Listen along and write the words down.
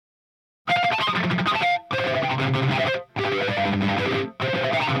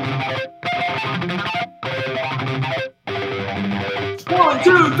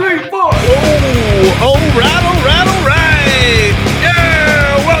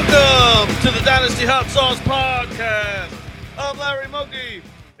the Dynasty Hot Sauce Podcast. I'm Larry Monkey,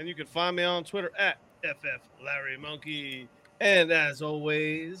 and you can find me on Twitter at FFLarryMonkey. And as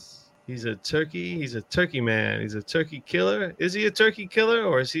always, he's a turkey. He's a turkey man. He's a turkey killer. Is he a turkey killer,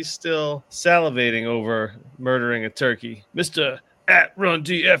 or is he still salivating over murdering a turkey? Mr. at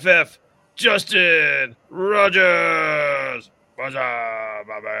RunDFF, Justin Rogers. What's up,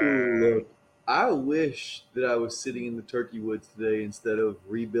 Look, I wish that I was sitting in the turkey woods today instead of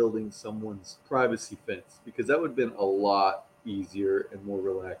rebuilding someone's privacy fence, because that would have been a lot easier and more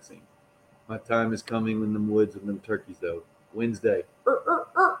relaxing. My time is coming in the woods with them turkeys, though. Wednesday.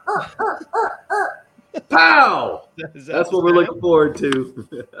 Pow! That's what we're looking forward to.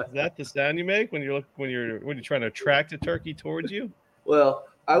 Is that the sound you make when you're trying to attract a turkey towards you? Well,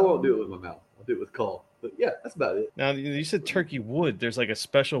 I won't do it with my mouth. I'll do it with call. But yeah, that's about it. Now, you said turkey wood. There's like a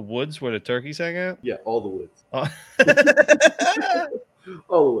special woods where the turkeys hang out? Yeah, all the woods. Oh.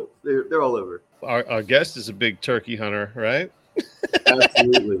 All the woods. They're all over. Our guest is a big turkey hunter, right?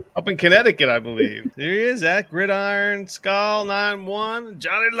 Absolutely. Up in Connecticut, I believe. There he is at Gridiron Skull 9-1.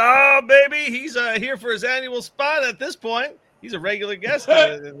 Johnny Laub, baby. He's here for his annual spot at this point. He's a regular guest.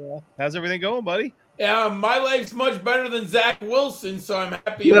 How's everything going, buddy? Yeah, my life's much better than Zach Wilson, so I'm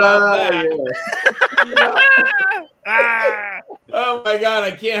happy about that. Oh my God, I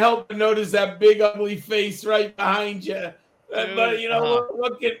can't help but notice that big ugly face right behind you. But you know,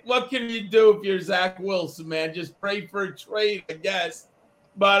 what can you do if you're Zach Wilson, man? Just pray for a trade, I guess.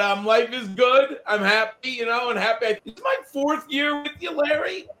 But life is good. I'm happy, and happy. It's my fourth year with you,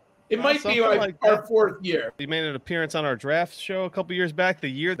 Larry. It might be our fourth year. He made an appearance on our draft show a couple years back, the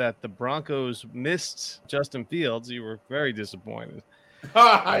year that the Broncos missed Justin Fields. You were very disappointed.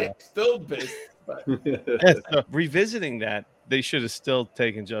 I'm still pissed. But. So, revisiting that, they should have still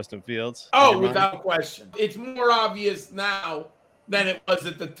taken Justin Fields. Oh, without question. It's more obvious now than it was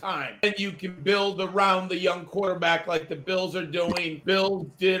at the time. And you can build around the young quarterback like the Bills are doing. Bills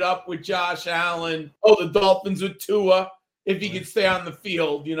did up with Josh Allen. Oh, the Dolphins with Tua. If he could stay on the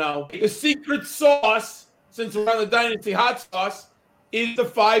field, The secret sauce, since we're on the Dynasty Hot Sauce, is the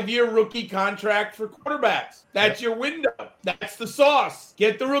 5-year rookie contract for quarterbacks. That's your window. That's the sauce.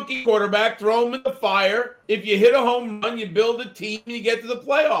 Get the rookie quarterback, throw him in the fire. If you hit a home run, you build a team, and you get to the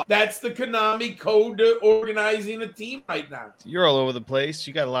playoffs. That's the Konami code to organizing a team right now. You're all over the place.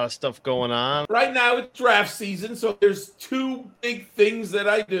 You got a lot of stuff going on. Right now, it's draft season, so there's two big things that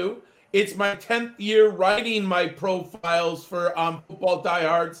I do. It's my 10th year writing my profiles for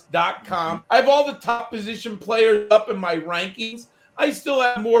footballdiehards.com. I have all the top position players up in my rankings. I still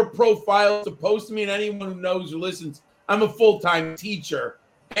have more profiles to post to me, and anyone who knows or listens, I'm a full-time teacher.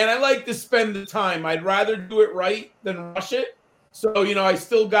 And I like to spend the time. I'd rather do it right than rush it. So, I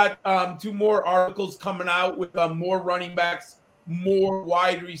still got 2 more articles coming out with more running backs, more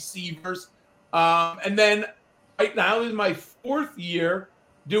wide receivers. And then right now is my 4th year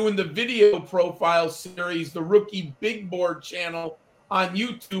doing the video profile series, the Rookie Big Board channel on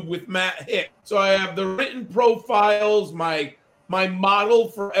YouTube with Matt Hick. So I have the written profiles, my model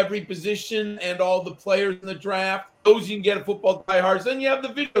for every position and all the players in the draft. Those you can get at Football Diehards. Then you have the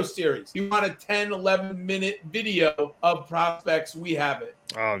video series. You want a 10, 11-minute video of prospects, we have it.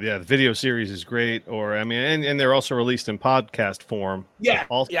 Oh, yeah. The video series is great. And they're also released in podcast form. Yeah.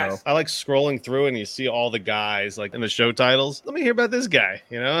 Also, yes. I like scrolling through and you see all the guys like in the show titles. Let me hear about this guy.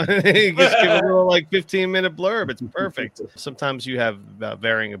 You just give a little 15-minute blurb. It's perfect. Sometimes you have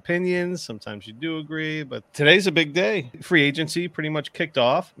varying opinions. Sometimes you do agree. But today's a big day. Free agency pretty much kicked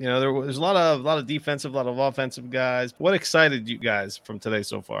off. There's a lot of defensive, a lot of offensive guys. What excited you guys from today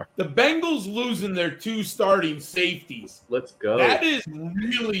so far? The Bengals losing their 2 starting safeties. Let's go. That is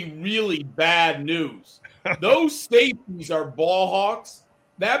really, really bad news. Those safeties are ball hawks.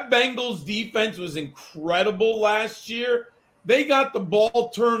 That Bengals defense was incredible last year. They got the ball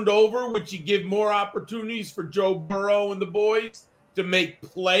turned over, which you give more opportunities for Joe Burrow and the boys to make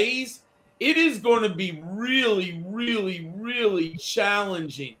plays. It is going to be really, really, really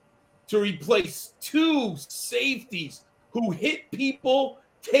challenging to replace 2 safeties who hit people,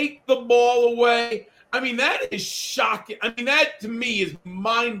 take the ball away. That is shocking. That to me is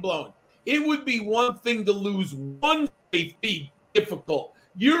mind-blowing. It would be one thing to lose one safety, difficult.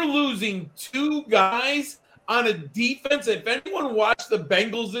 You're losing 2 guys on a defense. If anyone watched the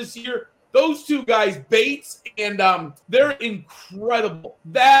Bengals this year, those 2 guys, Bates and they're incredible.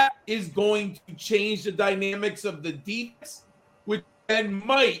 That is going to change the dynamics of the defense, which then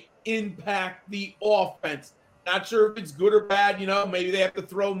might impact the offense. Not sure if it's good or bad. Maybe they have to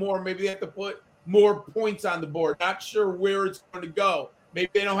throw more. Maybe they have to put more points on the board. Not sure where it's going to go.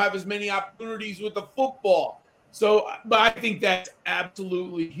 Maybe they don't have as many opportunities with the football. So, but I think that's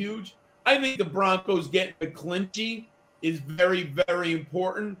absolutely huge. I think the Broncos getting McClinchy is very, very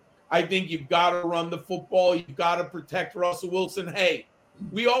important. I think you've got to run the football. You've got to protect Russell Wilson. Hey,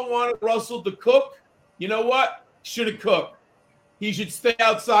 we all wanted Russell to cook. You know what? Shouldn't cook. He should stay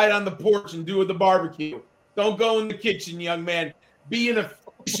outside on the porch and do the barbecue. Don't go in the kitchen, young man. Be an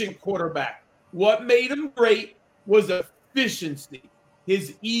efficient quarterback. What made him great was efficiency.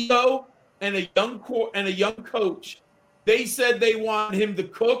 His ego and a young coach. They said they wanted him to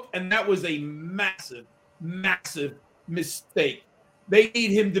cook, and that was a massive, massive mistake. They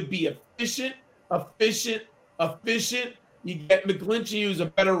need him to be efficient. You get McGlinchey, who's a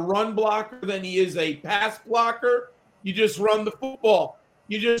better run blocker than he is a pass blocker. You just run the football.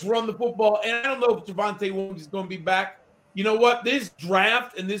 And I don't know if Javonte Williams is going to be back. You know what? This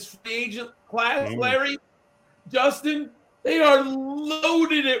draft and this free agent class, Larry, Justin, they are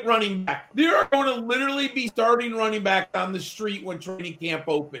loaded at running back. They are going to literally be starting running back on the street when training camp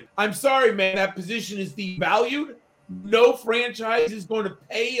opens. I'm sorry, man. That position is devalued. No franchise is going to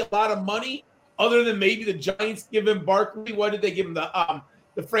pay a lot of money other than maybe the Giants give him Barkley. What did they give him?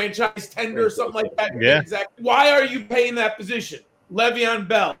 The franchise tender or something like that? Yeah. Exactly. Why are you paying that position? Le'Veon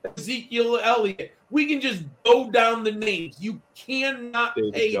Bell, Ezekiel Elliott. We can just go down the names. You cannot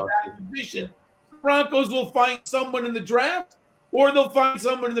pay that position. The Broncos will find someone in the draft or they'll find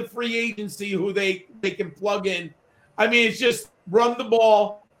someone in the free agency who they can plug in. I mean, it's just run the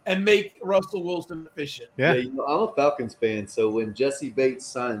ball and make Russell Wilson efficient. Yeah, I'm a Falcons fan, so when Jesse Bates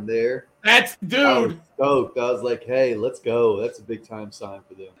signed there, that's I was stoked. I was like, hey, let's go. That's a big time sign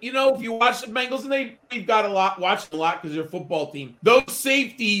for them. You know, if you watch the Bengals, and they've got watched a lot because they're a football team. Those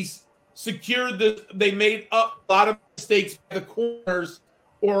safeties secured they made up a lot of mistakes by the corners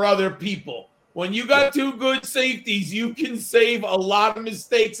or other people. When you got two good safeties, you can save a lot of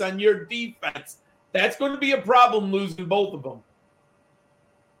mistakes on your defense. That's going to be a problem losing both of them.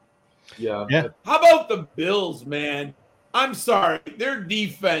 Yeah. How about the Bills, man? I'm sorry. Their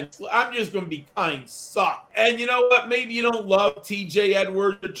defense, I'm just going to be kind, suck. And you know what? Maybe you don't love TJ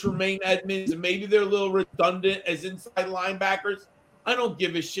Edwards or Tremaine Edmonds, and maybe they're a little redundant as inside linebackers. I don't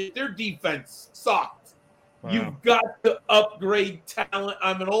give a shit. Their defense sucked. Wow. You've got to upgrade talent.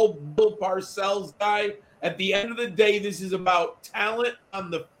 I'm an old Bill Parcells guy. At the end of the day, this is about talent on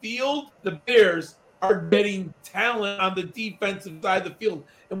the field. The Bears are getting talent on the defensive side of the field.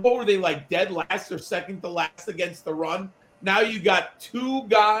 And what were they, like, dead last or second to last against the run? Now you got two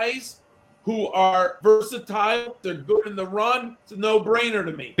guys who are versatile. They're good in the run. It's a no-brainer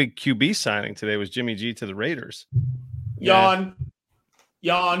to me. Big QB signing today was Jimmy G to the Raiders. Yawn.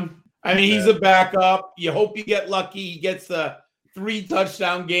 I mean, he's a backup. You hope you get lucky. He gets the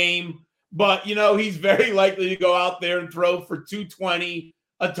 3-touchdown game. But, you know, he's very likely to go out there and throw for 220,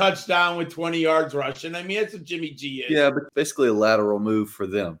 a touchdown with 20 yards rushing. I mean, that's what Jimmy G is. Yeah, but basically a lateral move for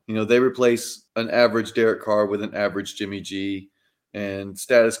them. You know, they replace an average Derek Carr with an average Jimmy G and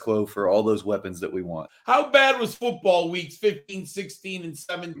status quo for all those weapons that we want. How bad was football weeks 15, 16, and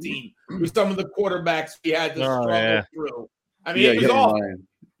 17 with some of the quarterbacks we had to struggle through? I mean, it was awful.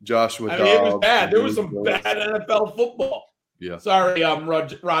 Joshua Dobbs. I mean, it was bad. There was some bad NFL football. Yeah. Sorry,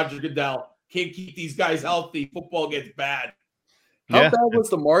 Roger Goodell. Can't keep these guys healthy. Football gets bad. How bad was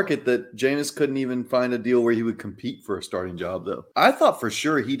the market that Jameis couldn't even find a deal where he would compete for a starting job, though? I thought for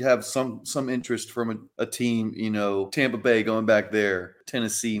sure he'd have some interest from a team, you know, Tampa Bay going back there.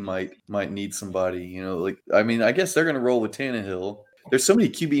 Tennessee might need somebody, you know. Like, I mean, I guess they're going to roll with Tannehill. There's so many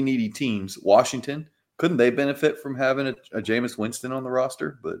QB needy teams. Washington, couldn't they benefit from having a Jameis Winston on the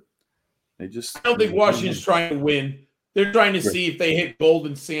roster? But they just – I don't think Washington's trying to win. They're trying to see if they hit Gold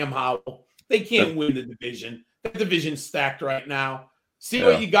and Sam Howell. They can't win the division. The division's stacked right now. See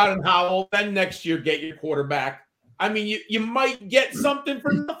what you got in Howell. Then next year, get your quarterback. I mean, you might get something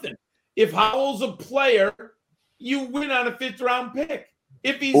for nothing. If Howell's a player, you win on a 5th-round pick.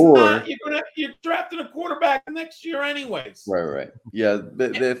 If he's not, you're drafting a quarterback next year anyways. Right. Yeah,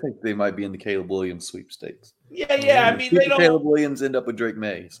 they think they might be in the Caleb Williams sweepstakes. Yeah. I mean, they don't. Caleb Williams end up with Drake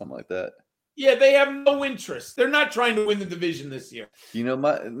May, something like that. Yeah, they have no interest. They're not trying to win the division this year. You know,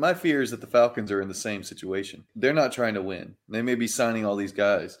 my fear is that the Falcons are in the same situation. They're not trying to win. They may be signing all these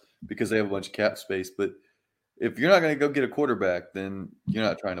guys because they have a bunch of cap space, but if you're not going to go get a quarterback, then you're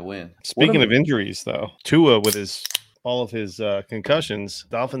not trying to win. Speaking of injuries, though, Tua with all of his concussions,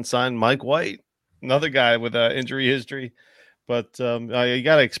 Dolphins signed Mike White, another guy with injury history. But you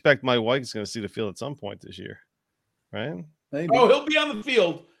got to expect Mike White's going to see the field at some point this year, right? Maybe. Oh, he'll be on the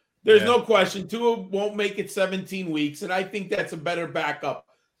field. There's no question. Tua won't make it 17 weeks, and I think that's a better backup.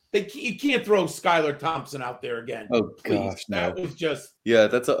 You can't throw Skylar Thompson out there again. Oh, please. Gosh, no. That was just... Yeah,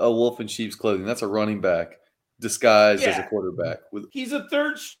 that's a wolf in sheep's clothing. That's a running back. disguised as a quarterback. He's a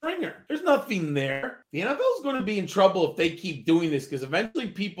third stringer. There's nothing there. The NFL is going to be in trouble if they keep doing this because eventually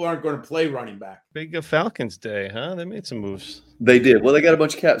people aren't going to play running back. Big Falcons day, huh? They made some moves. They did. Well, they got a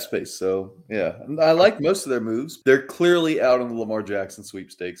bunch of cap space, so yeah. I like most of their moves. They're clearly out on the Lamar Jackson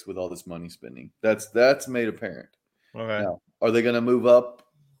sweepstakes with all this money spending. That's made apparent. Okay. Now, are they going to move up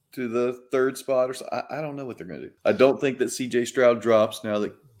to the third spot or so? I don't know what they're going to do. I don't think that C.J. Stroud drops now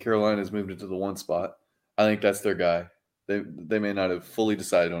that Carolina's moved into the one spot. I think that's their guy. They may not have fully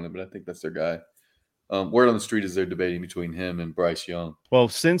decided on it, but I think that's their guy. Word on the street is they're debating between him and Bryce Young. Well,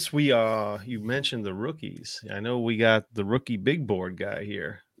 since you mentioned the rookies, I know we got the rookie big board guy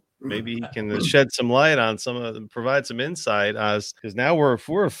here. Maybe he can shed some light on some of them, provide some insight as because now we're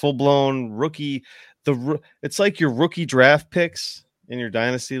a full blown rookie. It's like your rookie draft picks in your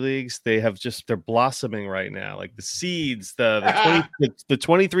dynasty leagues. They're blossoming right now. Like the seeds, the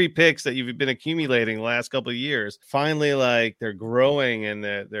 23 picks that you've been accumulating the last couple of years. Finally, like they're growing and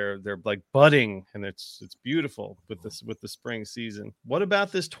they're like budding, and it's beautiful with the spring season. What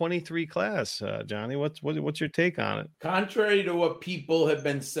about this 23 class, Johnny? What's your take on it? Contrary to what people have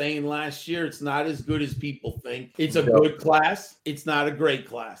been saying last year, it's not as good as people think. It's a good class. It's not a great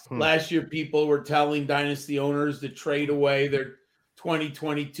class. Last year, people were telling dynasty owners to trade away their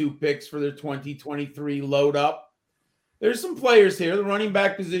 2022 picks for their 2023 load up. There's some players here. The running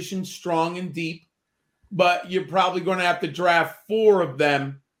back position strong and deep, but you're probably going to have to draft 4 of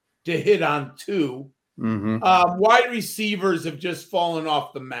them to hit on 2. Wide receivers have just fallen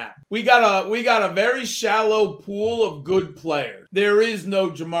off the map. We got a very shallow pool of good players. There is no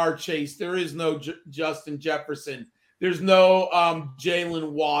Jamar Chase. There is no Justin Jefferson. There's no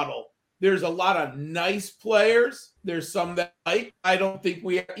Jalen Waddle. There's a lot of nice players. There's some that I don't think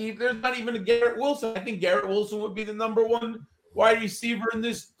there's not even a Garrett Wilson. I think Garrett Wilson would be the number 1 wide receiver in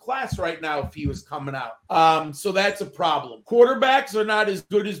this class right now if he was coming out. So that's a problem. Quarterbacks are not as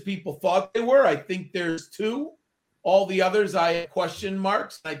good as people thought they were. I think there's 2. All the others, I have question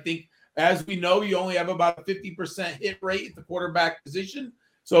marks. I think, as we know, you only have about a 50% hit rate at the quarterback position.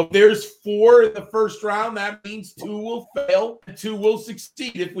 So if there's 4 in the first round, that means 2 will fail and 2 will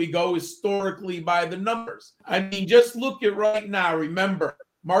succeed if we go historically by the numbers. I mean, just look at right now. Remember,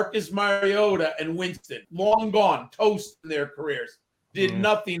 Marcus Mariota and Winston, long gone, toast in their careers. Did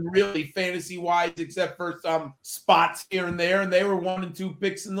nothing really fantasy-wise except for some spots here and there, and they were 1 and 2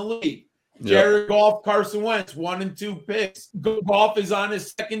 picks in the league. Jared Goff, Carson Wentz, 1 and 2 picks. Goff is on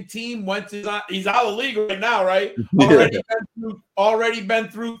his second team. Wentz is on. He's out of the league right now, right? Already been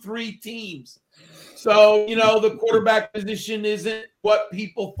through 3 teams. So the quarterback position isn't what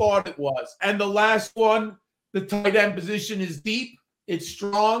people thought it was. And the last one, the tight end position is deep. It's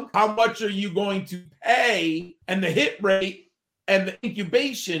strong. How much are you going to pay? And the hit rate and the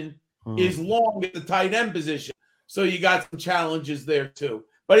incubation is long at the tight end position. So you got some challenges there too.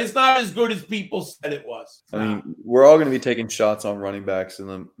 But it's not as good as people said it was. I mean, we're all going to be taking shots on running backs in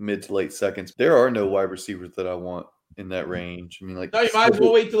the mid to late seconds. There are no wide receivers that I want in that range. I mean, like, no, you might as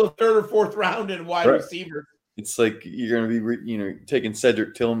well wait till the 3rd or 4th round in wide receiver. It's like you're going to be, taking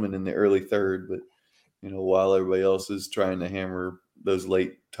Cedric Tillman in the early 3rd, but while everybody else is trying to hammer those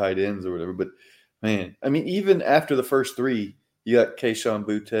late tight ends or whatever. But man, I mean, even after the first 3, you got Kayshon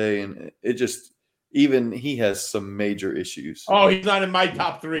Boutte, and it just. Even he has some major issues. Oh, he's not in my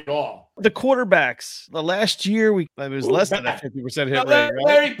top 3 at all. The quarterbacks, the last year it was less than a 50% hit rate. Right?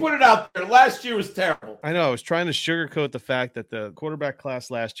 Larry put it out there. Last year was terrible. I know. I was trying to sugarcoat the fact that the quarterback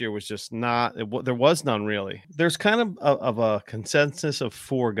class last year was just not. There was none really. There's kind of a consensus of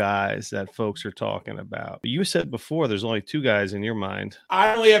 4 guys that folks are talking about. But you said before there's only 2 guys in your mind.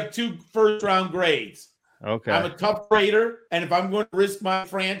 I only have 2 first-round grades. Okay. I'm a tough grader, and if I'm going to risk my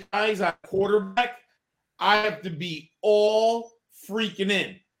franchise on quarterback, I have to be all freaking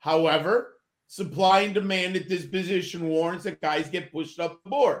in. However, supply and demand at this position warrants that guys get pushed up the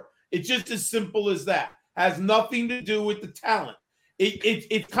board. It's just as simple as that. Has nothing to do with the talent.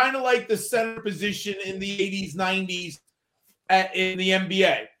 It's kind of like the center position in the 80s, 90s in the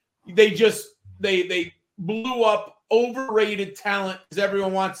NBA. They blew up overrated talent because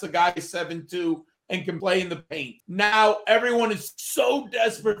everyone wants the guy 7'2" and can play in the paint. Now everyone is so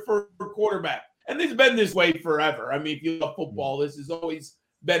desperate for a quarterback. And it's been this way forever. I mean, if you love football, this has always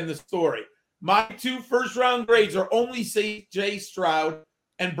been the story. My 2 first-round grades are only C.J. Stroud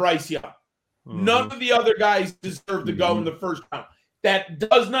and Bryce Young. None of the other guys deserve to go in the first round. That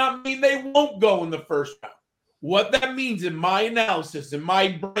does not mean they won't go in the first round. What that means in my analysis, in my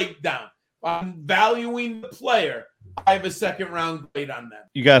breakdown, I'm valuing the player. I have a 2nd-round grade on them.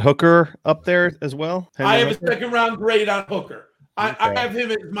 You got Hooker up there as well? I have a 2nd-round grade on Hooker. I have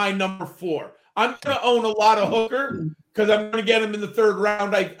him as my number 4. I'm going to own a lot of Hooker because I'm going to get him in the third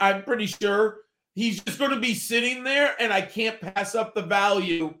round. I'm pretty sure he's just going to be sitting there, and I can't pass up the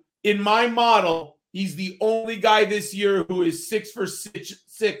value. In my model, he's the only guy this year who is 6 for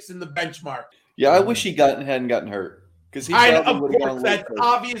 6 in the benchmark. Yeah, I wish he hadn't gotten hurt because he Of probably would have course, gone that's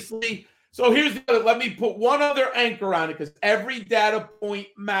obviously. So here's the other. Let me put one other anchor on it because every data point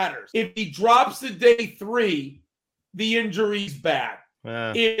matters. If he drops to day 3, the injury's bad.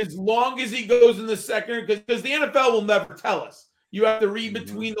 As long as he goes in the second, because the NFL will never tell us. You have to read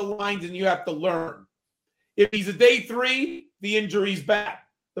between the lines and you have to learn. If he's a day 3, the injury's bad.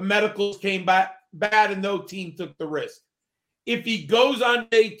 The medicals came back bad and no team took the risk. If he goes on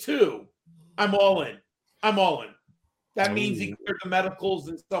day 2, I'm all in. That means he cleared the medicals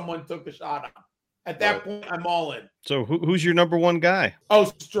and someone took a shot on him. At that point, I'm all in. So who's your number one guy?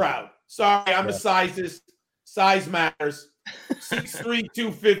 Oh, Stroud. Sorry, I'm a sizist. Size matters. 6'3",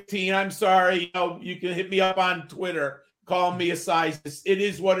 215. I'm sorry. You can hit me up on Twitter. Call me a sizist. It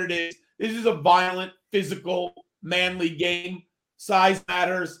is what it is. This is a violent, physical, manly game. Size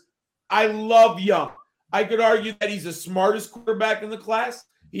matters. I love Young. I could argue that he's the smartest quarterback in the class.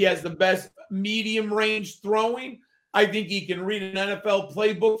 He has the best medium range throwing. I think he can read an NFL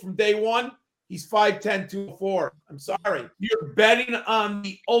playbook from day one. He's 5'10", 204. I'm sorry. You're betting on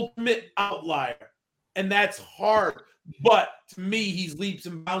the ultimate outlier, and that's hard. But to me, he's leaps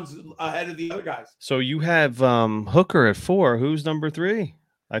and bounds ahead of the other guys. So you have Hooker at 4. Who's number 3?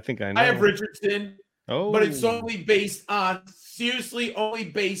 I think I know. I have Richardson. Oh, but it's only based on ceiling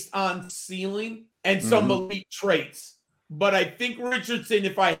and some elite traits. But I think Richardson,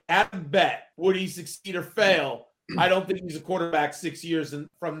 if I had to bet, would he succeed or fail? I don't think he's a quarterback 6 years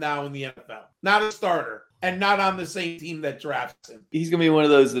from now in the NFL. Not a starter, and not on the same team that drafts him. He's going to be one of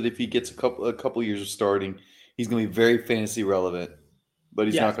those that if he gets a couple years of starting, he's going to be very fantasy relevant, but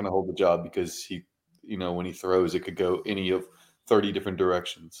he's not going to hold the job because when he throws, it could go any of 30 different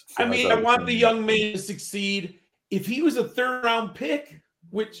directions. I want the young man to succeed. If he was a third-round pick,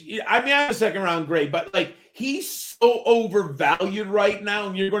 which I'm a second-round grade, but he's so overvalued right now,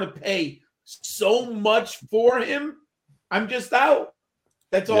 and you're going to pay so much for him. I'm just out.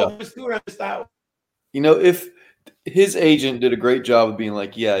 That's all I'm just doing. I'm just out. If his agent did a great job of being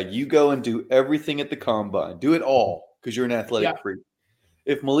like, yeah, you go and do everything at the combine, do it all because you're an athletic freak.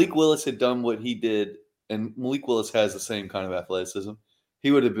 If Malik Willis had done what he did, and Malik Willis has the same kind of athleticism,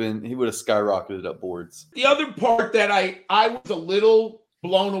 he would have skyrocketed up boards. The other part that I was a little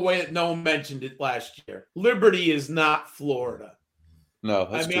blown away that no one mentioned it last year. Liberty is not Florida. No,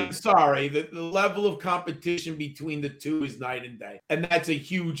 that's true. I'm sorry. The level of competition between the two is night and day. And that's a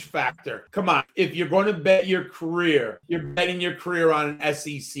huge factor. Come on. If you're going to bet your career, you're betting your career on an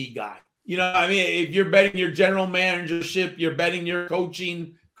SEC guy. If you're betting your general managership, you're betting your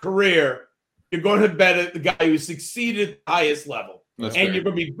coaching career, you're going to bet the guy who succeeded at the highest level. That's fair. You're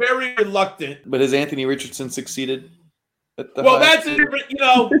going to be very reluctant. But has Anthony Richardson succeeded? That's a different,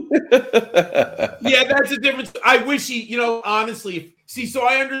 yeah, that's a difference. I wish he, honestly, so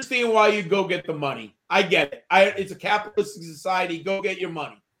I understand why you go get the money. I get it. It's a capitalistic society. Go get your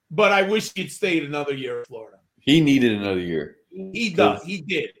money. But I wish he'd stayed another year in Florida. He needed another year. He does. He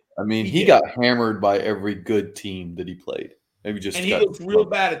did. He got hammered by every good team that he played. Maybe just and he looks real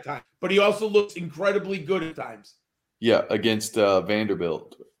bad at times, but he also looks incredibly good at times. Yeah, against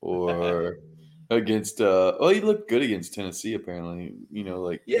Vanderbilt or against he looked good against Tennessee apparently.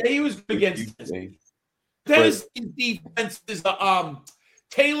 Yeah, he was good against Tennessee. Tennessee's defense is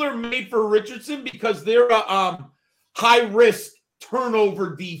tailor-made for Richardson because they're a high-risk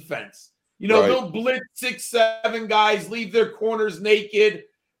turnover defense. They'll blitz 6-7 guys, leave their corners naked.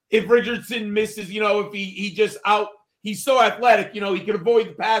 If Richardson misses, if he's so athletic, he can avoid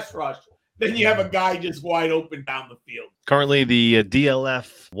the pass rush. Then you have a guy just wide open down the field. Currently the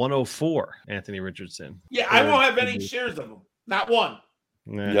DLF 104, Anthony Richardson. Yeah, I won't have any shares of him. Not one.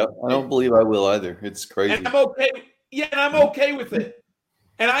 Yeah, I don't believe I will either. It's crazy. And I'm okay. Yeah, and I'm okay with it.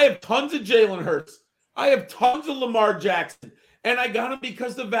 And I have tons of Jalen Hurts. I have tons of Lamar Jackson. And I got him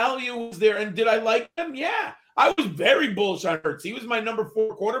because the value was there. And did I like him? Yeah. I was very bullish on Hurts. He was my number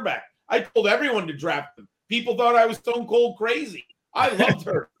 4 quarterback. I told everyone to draft him. People thought I was stone cold crazy. I loved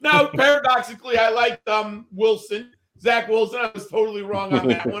Hurts. Now, paradoxically, I liked Wilson, Zach Wilson. I was totally wrong on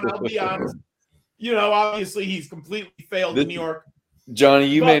that one. I'll be honest. Obviously he's completely failed in New York. Johnny,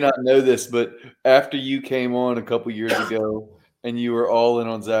 you may not know this, but after you came on a couple years ago and you were all in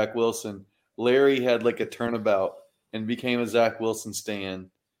on Zach Wilson, Larry had a turnabout and became a Zach Wilson stan.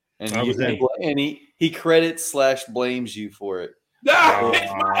 And he credits / blames you for it. No,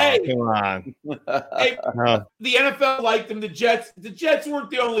 it's my, hey, come on. hey, No. the NFL liked him. The Jets weren't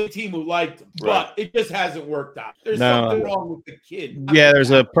the only team who liked him, but it just hasn't worked out. There's something wrong with the kid. Yeah,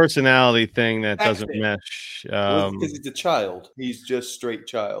 there's a personality thing that That's doesn't it. mesh. Because he's a child. He's just straight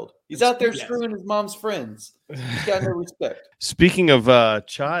child. He's out there Yes. screwing his mom's friends. He's got no respect. Speaking of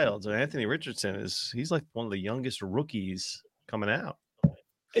childs, Anthony Richardson he's like one of the youngest rookies coming out.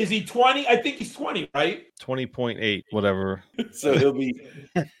 Is he 20? I think he's 20, right? 20.8, whatever. So he'll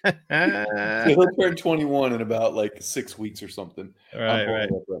turn 21 in about like 6 weeks or something. Right. Right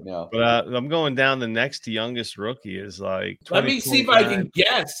now. But I'm going down. The next youngest rookie is like 20. Let me see if I can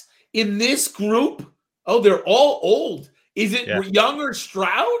guess. In this group, they're all old. Is it younger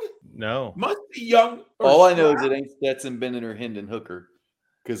Stroud? No. Must be young. All I know is it ain't Stetson Bennett or Hendon Hooker.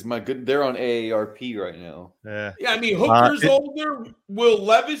 Because they're on AARP right now. Yeah, I mean, Hooker's older. Will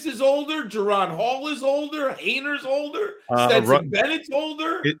Levis is older. Jerron Hall is older. Hayner's older. Stetson Bennett's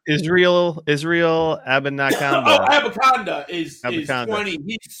older. Israel Abanikanda. Abaconda is 20.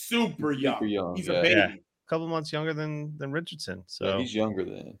 He's super young. He's a baby. Yeah. A couple months younger than Richardson. So he's younger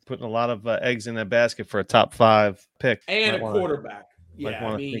than. Putting a lot of eggs in that basket for a top 5 pick. And a quarterback. Might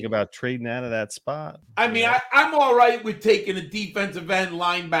want to think about trading out of that spot. I mean, I'm all right with taking a defensive end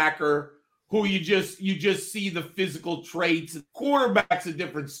linebacker who you just see the physical traits. Quarterback's a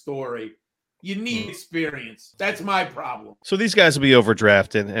different story. You need experience. That's my problem. So these guys will be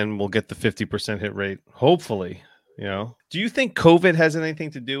overdrafted, and we'll get the 50% hit rate, hopefully. Do you think COVID has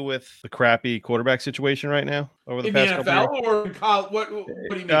anything to do with the crappy quarterback situation right now over the past couple years? Or in college? What do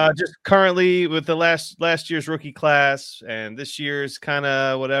you mean? Just currently with the last year's rookie class and this year's kind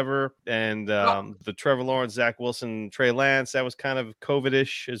of whatever, and the Trevor Lawrence, Zach Wilson, Trey Lance, that was kind of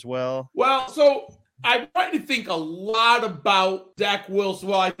COVID-ish as well. Well, so I try to think a lot about Zach Wilson.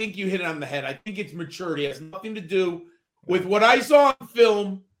 Well, I think you hit it on the head. I think it's maturity. It has nothing to do with what I saw on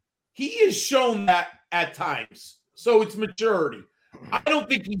film. He has shown that at times. So it's maturity. I don't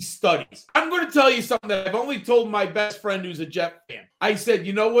think he studies. I'm going to tell you something that I've only told my best friend who's a Jet fan. I said,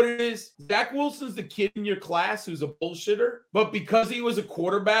 you know what it is? Zach Wilson's the kid in your class who's a bullshitter, but because he was a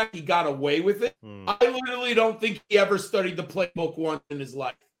quarterback, he got away with it. I literally don't think he ever studied the playbook once in his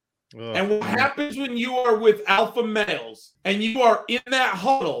life. And what happens when you are with alpha males and you are in that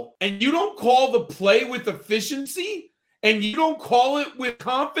huddle and you don't call the play with efficiency and you don't call it with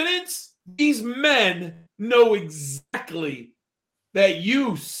confidence, these men know exactly that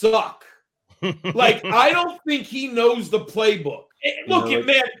you suck. Like, I don't think he knows the playbook. Look,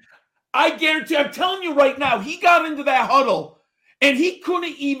 man, I guarantee, I'm telling you right now, he got into that huddle and he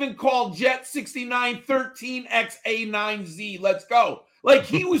couldn't even call Jet 6913XA9Z. Let's go. Like,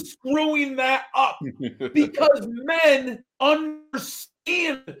 he was screwing that up because men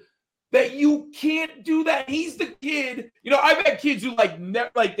understand that you can't do that. He's the kid. I've had kids who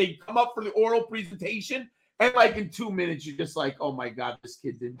they come up for the oral presentation and like in 2 minutes, you're just like, oh my God, this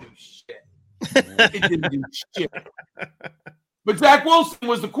kid didn't do shit. It didn't do shit. But Zach Wilson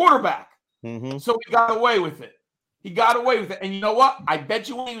was the quarterback. So he got away with it. And you know what? I bet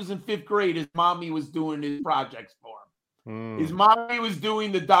you when he was in 5th grade, his mommy was doing his projects for him. His mommy was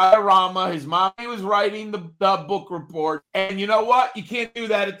doing the diorama. His mommy was writing the book report. And you know what? You can't do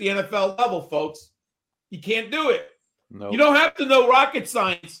that at the NFL level, folks. You can't do it. Nope. You don't have to know rocket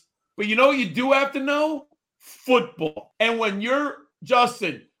science, but you know what you do have to know? Football. And when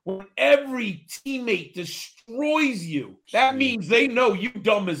when every teammate destroys you, that means they know you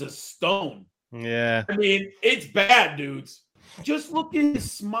dumb as a stone. Yeah. I mean, it's bad, dudes. Just look at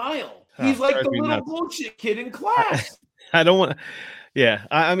his smile. He's like the little bullshit kid in class. I don't want. Yeah,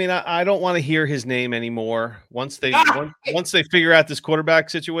 I mean, I don't want to hear his name anymore. Once they figure out this quarterback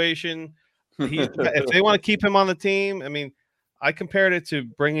situation, if they want to keep him on the team, I mean, I compared it to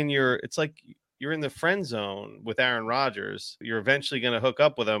bringing it's like you're in the friend zone with Aaron Rodgers. You're eventually going to hook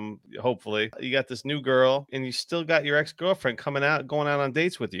up with him, hopefully. You got this new girl, and you still got your ex-girlfriend going out on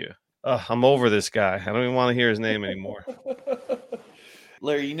dates with you. I'm over this guy. I don't even want to hear his name anymore.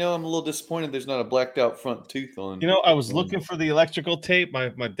 Larry, I'm a little disappointed there's not a blacked out front tooth on. I was looking for the electrical tape.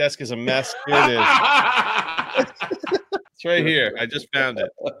 My desk is a mess. Here it is. It's right here. I just found it.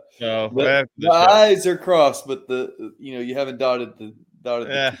 So the I's are crossed, but you haven't dotted the T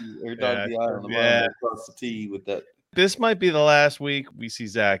or dotted the I on the line across the T with that. This might be the last week we see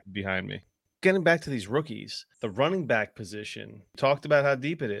Zach behind me. Getting back to these rookies, the running back position, talked about how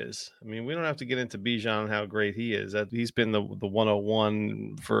deep it is. I mean, we don't have to get into Bijan and how great he is. He's been the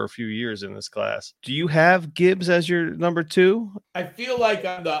 101 for a few years in this class. Do you have Gibbs as your number 2? I feel like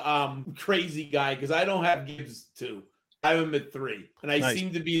I'm the crazy guy because I don't have Gibbs 2. I have him at 3. And I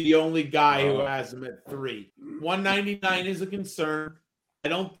seem to be the only guy who has him at 3. 199 is a concern. I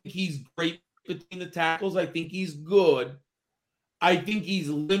don't think he's great between the tackles. I think he's good. I think he's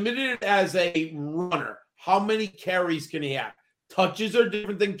limited as a runner. How many carries can he have? Touches are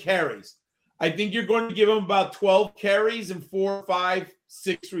different than carries. I think you're going to give him about 12 carries and 4, 5,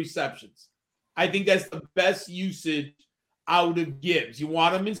 6 receptions. I think that's the best usage out of Gibbs. You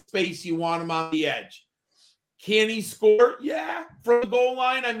want him in space. You want him on the edge. Can he score? Yeah, from the goal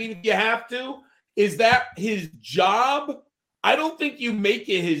line. I mean, if you have to. Is that his job? I don't think you make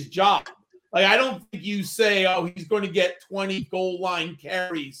it his job. Like, I don't think you say, oh, he's going to get 20 goal line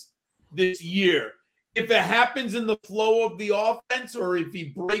carries this year. If it happens in the flow of the offense or if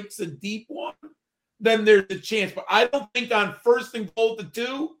he breaks a deep one, then there's a chance. But I don't think on 1st and goal to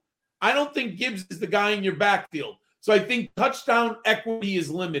 2, I don't think Gibbs is the guy in your backfield. So I think touchdown equity is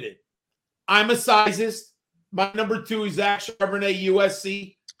limited. I'm a sizist. My number 2 is Zach Charbonnet,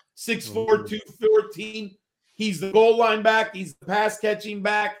 USC, 6'4", 214. He's the goal line back. He's the pass catching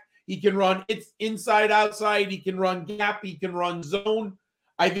back. He can run it's inside, outside. He can run gap. He can run zone.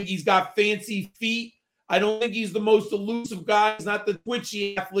 I think he's got fancy feet. I don't think he's the most elusive guy. He's not the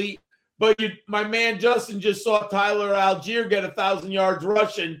twitchy athlete. But my man Justin just saw Tyler Algier get 1,000 yards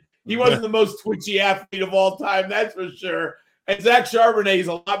rushing. He wasn't the most twitchy athlete of all time, that's for sure. And Zach Charbonnet is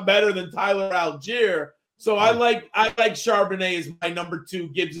a lot better than Tyler Algier. So I like Charbonnet as my number 2.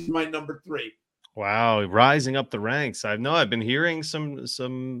 Gibbs is my number 3. Wow, rising up the ranks. I've been hearing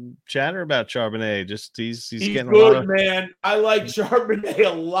some chatter about Charbonnet. Just he's getting good, a lot of, man. I like Charbonnet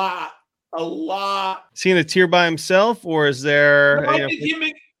a lot. Is he in a tier by himself, or is there? No,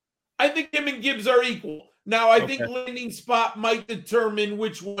 I think him and Gibbs are equal. Now, I think landing spot might determine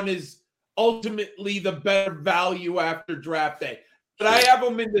which one is ultimately the better value after draft day. But I have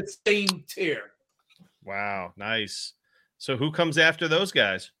them in the same tier. Wow, nice. So who comes after those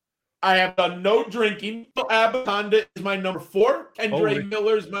guys? I have done no drinking. Abaconda is my number 4. Kendre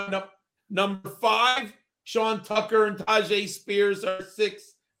Miller is my number 5. Sean Tucker and Tajay Spears are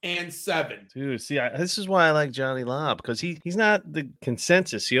 6 and 7. Dude, see, this is why I like Johnny Laub, because he's not the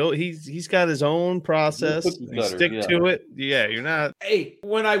consensus. He's got his own process. You stick to it. Yeah, you're not. Hey,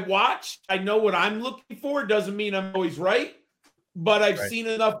 when I watch, I know what I'm looking for. Doesn't mean I'm always right. But I've seen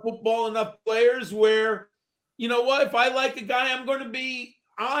enough football, enough players where, you know what, if I like a guy, I'm going to be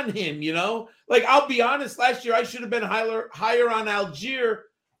on him, you know? Like, I'll be honest, last year I should have been higher on Algier.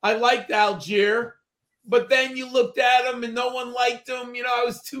 I liked Algier, but then you looked at him and no one liked him. You know, I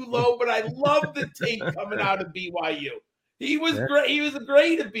was too low, but I loved the tape coming out of BYU. He was great. He was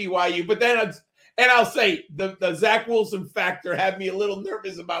great at BYU, but then I'll say the Zach Wilson factor had me a little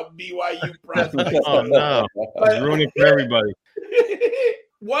nervous about BYU prospects. Oh, no. It's ruining for everybody.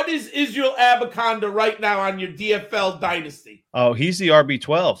 What is Israel Abaconda right now on your DFL dynasty? Oh, he's the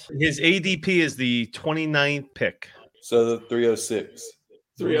RB12. His ADP is the 29th pick. So the 306.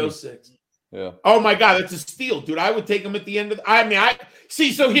 306. Yeah. Oh, my God. That's a steal, dude. I would take him at the end of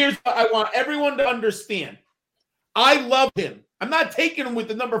so here's what I want everyone to understand. I love him. I'm not taking him with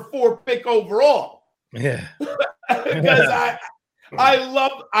the number 4 pick overall. Yeah. Because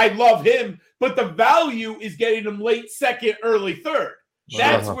I love him, but the value is getting him late 2nd, early 3rd.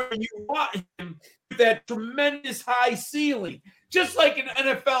 That's where you want him with that tremendous high ceiling. Just like an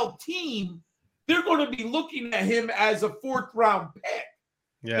NFL team, they're going to be looking at him as a 4th-round pick.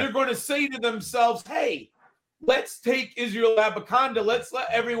 Yeah. They're going to say to themselves, hey, let's take Israel Abaconda. Let's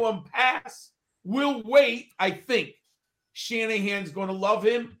let everyone pass. We'll wait. I think Shanahan's going to love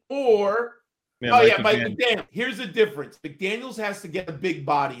him. Or, Mike McDaniel. Here's the difference. McDaniels has to get a big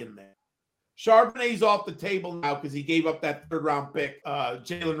body in there. Charbonnet's off the table now because he gave up that 3rd-round pick,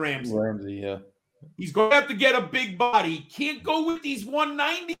 Jalen Ramsey. Yeah. He's going to have to get a big body. He can't go with these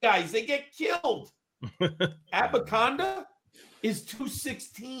 190 guys. They get killed. Abaconda is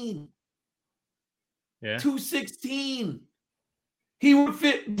 216. Yeah. 216. He would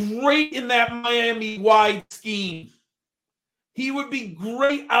fit great in that Miami wide scheme. He would be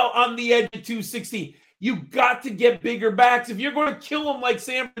great out on the edge of 216. You got to get bigger backs. If you're going to kill them like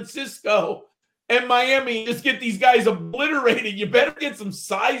San Francisco and Miami, just get these guys obliterated, you better get some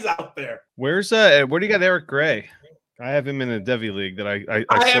size out there. Where do you got Eric Gray? I have him in a Devy league that I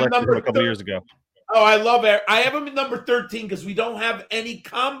selected him a couple years ago. Oh, I love Eric. I have him in number 13 because we don't have any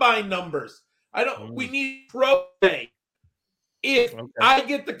combine numbers. We need pro day. If I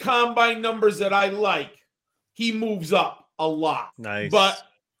get the combine numbers that I like, he moves up a lot. Nice. But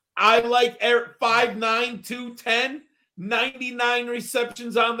I like Eric 5'9", 210, 99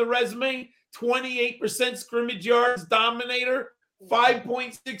 receptions on the resume, 28% scrimmage yards, dominator,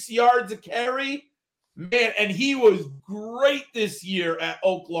 5.6 yards a carry. Man, and he was great this year at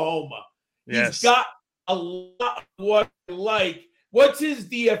Oklahoma. Yes. He's got a lot of what I like. What's his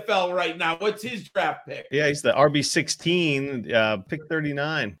DFL right now? What's his draft pick? Yeah, he's the RB16, pick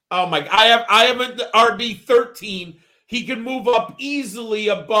 39. Oh my! I have an RB13. He can move up easily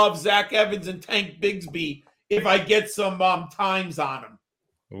above Zach Evans and Tank Bigsby if I get some times on him.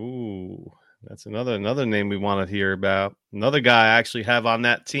 Ooh, that's another name we want to hear about. Another guy I actually have on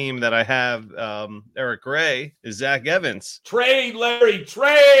that team that I have, Eric Gray, is Zach Evans. Trade, Larry.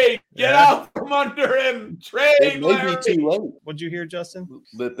 Trade. Get out from under him. Trade, It may Larry. be too late. What'd you hear, Justin?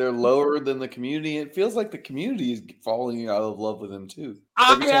 That they're lower than the community. It feels like the community is falling out of love with him too.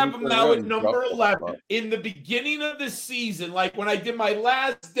 I Every time have you him turn now around, at he number drops 11. off. In the beginning of the season, like when I did my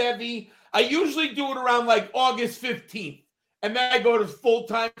last Devy, I usually do it around like August 15th. And then I go to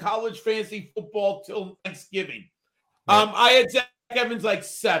full-time college fantasy football till Thanksgiving. Right. I had Zach Evans like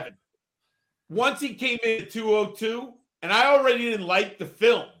 7. Once he came in at 202, and I already didn't like the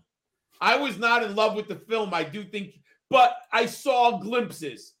film. I was not in love with the film, I do think, but I saw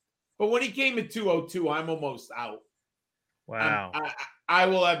glimpses. But when he came at 202, I'm almost out. Wow. I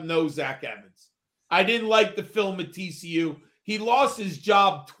will have no Zach Evans. I didn't like the film at TCU. He lost his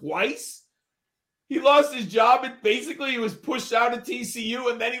job twice. He lost his job and basically he was pushed out of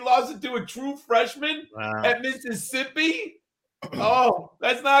TCU and then he lost it to a true freshman at Mississippi. Oh,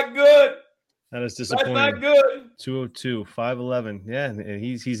 that's not good. That is That's disappointing. not good. 202, 5'11". Yeah, and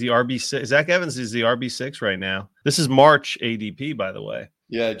he's the RB6. Zach Evans is the RB6 right now. This is March ADP, by the way.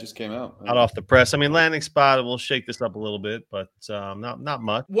 Yeah, it just came out. Out off the press. I mean, landing spot, we'll shake this up a little bit, but not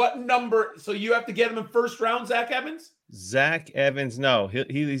much. What number? So you have to get him in first round, Zach Evans? Zach Evans, no.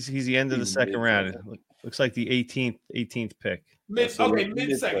 He's the end of the second round. It looks like the 18th pick.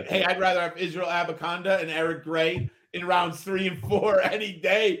 Mid-second. Hey, I'd rather have Israel Abaconda and Eric Gray in rounds 3 and 4 any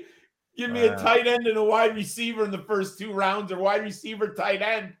day. Give me a tight end and a wide receiver in the first 2 rounds, or wide receiver, tight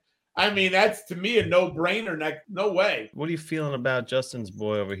end. I mean, that's to me a no-brainer. No way. What are you feeling about Justin's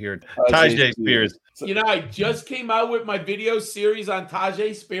boy over here, Tajay Tajay Spears? You know, I just came out with my video series on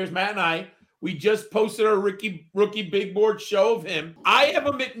Tajay Spears. Matt and I, we just posted our rookie big board show of him. I have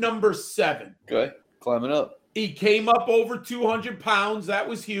him at number 7. Okay, climbing up. He came up over 200 pounds. That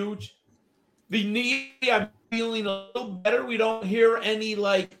was huge. The knee, I'm feeling a little better. We don't hear any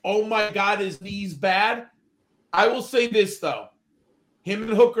like, oh my God, his knee's bad. I will say this, though. Him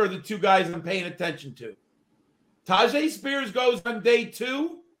and Hooker are the 2 guys I'm paying attention to. Tajay Spears goes on day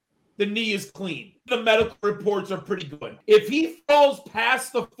 2. The knee is clean. The medical reports are pretty good. If he falls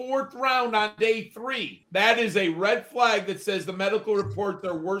past the 4th round on day 3, that is a red flag that says the medical reports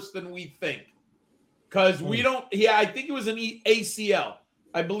are worse than we think. Because we don't, I think it was an ACL.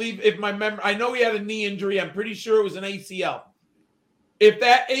 I believe I know he had a knee injury. I'm pretty sure it was an ACL. If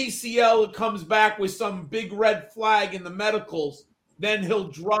that ACL comes back with some big red flag in the medicals, then he'll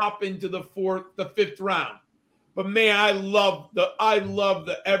drop into the 5th round. But man, I love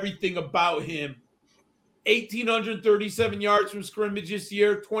the everything about him. 1,837 yards from scrimmage this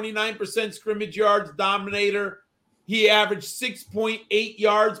year, 29% scrimmage yards, dominator. He averaged 6.8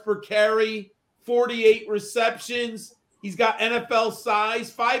 yards per carry, 48 receptions. He's got NFL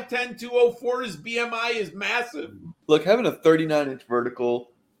size, 5'10", 204. His BMI is massive. Look, having a 39-inch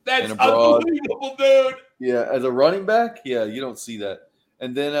vertical. That's and a broad, unbelievable, dude. Yeah, as a running back, yeah, you don't see that.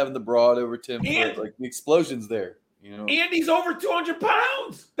 And then having the broad over 10 foot, like the explosion's there. You know, and he's over 200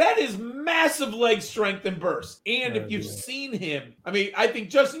 pounds. That is massive leg strength and burst. And if you've seen him, I mean, I think,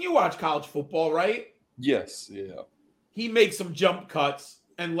 Justin, you watch college football, right? Yes, yeah. He makes some jump cuts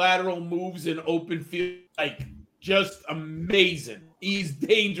and lateral moves in open field, like just amazing. He's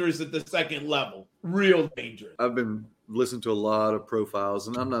dangerous at the second level, real dangerous. I've been listening to a lot of profiles,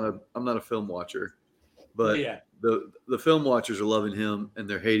 and I'm not a film watcher, but yeah. The film watchers are loving him and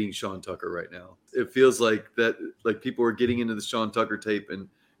they're hating Sean Tucker right now. It feels like that, like people are getting into the Sean Tucker tape and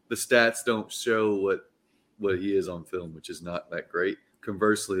the stats don't show what he is on film, which is not that great.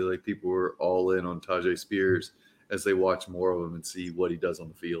 Conversely, like people were all in on Tajay Spears as they watch more of him and see what he does on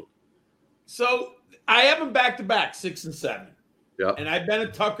the field. So I have him back-to-back, 6 and 7. Yeah. And I've been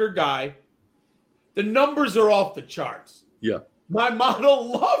a Tucker guy. The numbers are off the charts. Yeah. My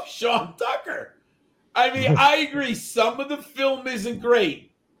model loves Sean Tucker. I mean, I agree. Some of the film isn't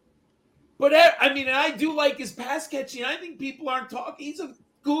great. But, I mean, I do like his pass catching. I think people aren't talking. He's a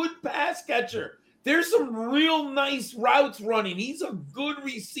good pass catcher. There's some real nice routes running. He's a good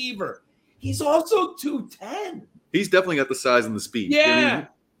receiver. He's also 210. He's definitely got the size and the speed. Yeah. I mean,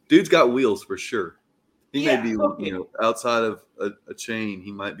 dude's got wheels for sure. He may be, okay. Outside of a chain,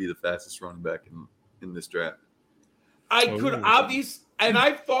 he might be the fastest running back in this draft. And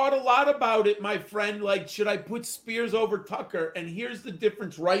I've thought a lot about it, my friend. Like, should I put Spears over Tucker? And here's the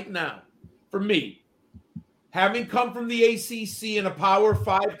difference right now for me. having come from the ACC in a Power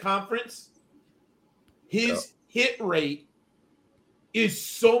 5 conference, his hit rate is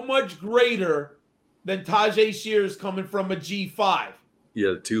so much greater than Tajay Spears coming from a G5.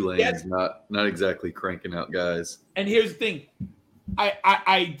 Yeah, Tulane's not exactly cranking out guys. And here's the thing.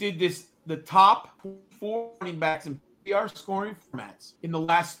 I did this, the top 4 running backs in PPR scoring formats in the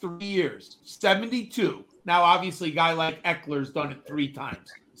last 3 years. 72. Now, obviously, a guy like Eckler's done it 3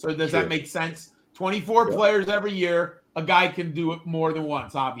 times. So does that make sense? 24 players every year. A guy can do it more than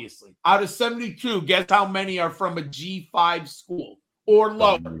once, obviously. Out of 72, guess how many are from a G5 school or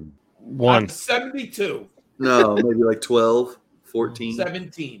lower? 1. 72. No, maybe like 12, 14.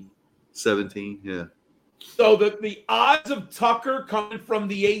 17, yeah. So the odds of Tucker coming from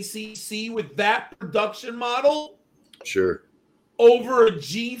the ACC with that production model, sure, over a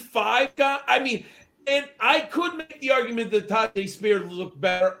G5 guy. I mean, and I could make the argument that Tajay Spears look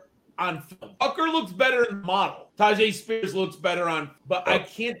better on film. Tucker looks better in the model. Tajay Spears looks better on, but I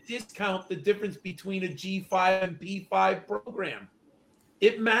can't discount the difference between a G5 and P5 program.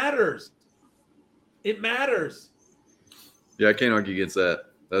 It matters. It matters. Yeah, I can't argue against that.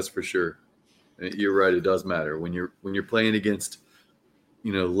 That's for sure. You're right. It does matter when you're playing against,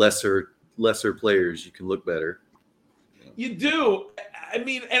 lesser players. You can look better. You do. I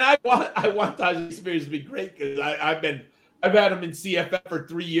mean, and I want Tajay Spears to be great because I've had him in CFF for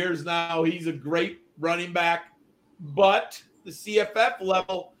 3 years now. He's a great running back, but the CFF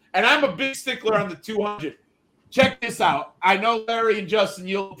level, and I'm a big stickler on the 200. Check this out. I know Larry and Justin,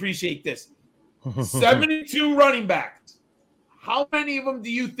 you'll appreciate this. 72 running backs. How many of them do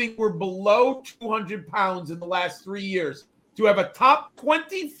you think were below 200 pounds in the last 3 years to have a top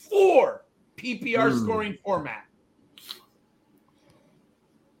 24 PPR scoring format?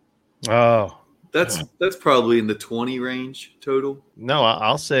 Oh, that's probably in the 20 range total. No,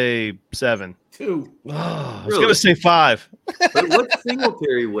 I'll say 7. 2. Oh, I was gonna say 5. But what's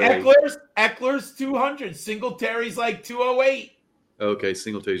Singletary weigh? Eckler's 200. Singletary's like 208. Okay,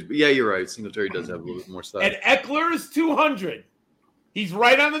 Singletary's. Yeah, you're right. Singletary does have a little bit more size. And Eckler is 200. He's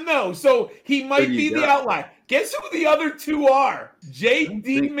right on the nose. So he might be the outlier. Guess who the other 2 are?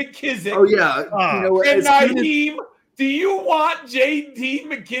 J.D. McKissick. Oh, yeah. And Naheem. Do you want J.D.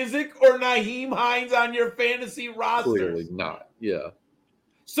 McKissick or Naheem Hines on your fantasy roster? Clearly not. Yeah.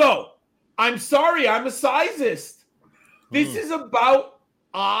 So, I'm sorry. I'm a sizist. This is about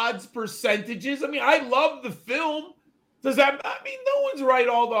odds, percentages. I mean, I love the film. No one's right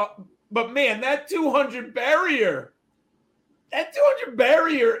but man, that 200 barrier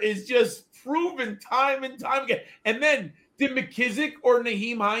is just proven time and time again. And then, did McKissick or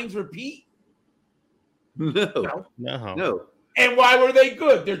Naheem Hines repeat? No. And why were they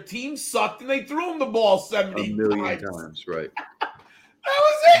good? Their team sucked and they threw them the ball 70 times, right? That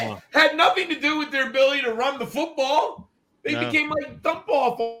was it. Had nothing to do with their ability to run the football. They became like dump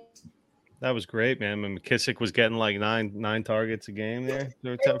off. That was great, man. When McKissick was getting like nine targets a game there.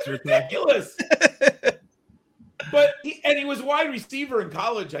 It's ridiculous. But he was wide receiver in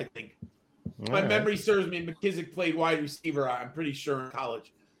college, I think. My memory serves me. McKissick played wide receiver, I'm pretty sure, in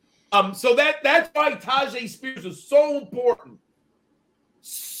college. So that's why Tajay Spears is so important.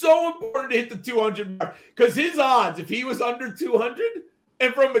 So important to hit the 200 mark. Because his odds, if he was under 200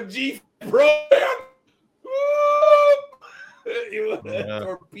 and from a G program, he would have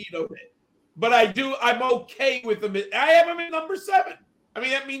torpedoed it. But I'm okay with him. I have him at number 7. I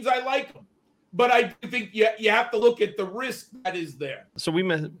mean, that means I like him. But I do think you have to look at the risk that is there. So we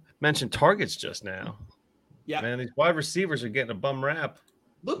mentioned targets just now. Yeah. Man, these wide receivers are getting a bum rap.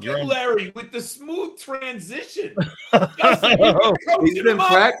 Look at Larry with the smooth transition. He's been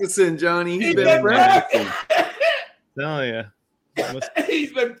practicing, Johnny. He's been practicing. Oh, yeah.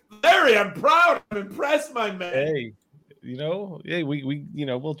 Larry, I'm proud. I'm impressed, my man. Hey, we'll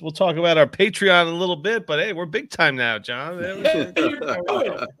talk about our Patreon in a little bit, but hey, we're big time now, John.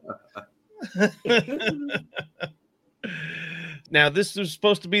 Now, this was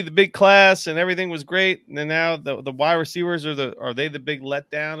supposed to be the big class, and everything was great. And then now the wide receivers are they the big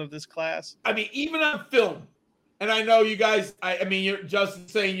letdown of this class? I mean, even on film, and I know you guys. You're just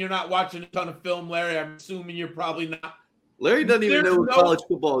saying you're not watching a ton of film, Larry. I'm assuming you're probably not. Larry doesn't even know college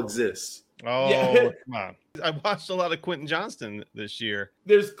football exists. Oh, yeah. Come on! I watched a lot of Quentin Johnston this year.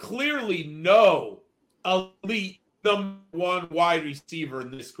 There's clearly no elite number 1 wide receiver in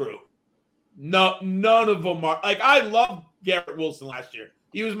this group. No, none of them are. Like, I loved Garrett Wilson last year.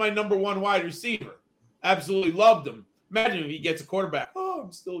 He was my number 1 wide receiver. Absolutely loved him. Imagine if he gets a quarterback. Oh,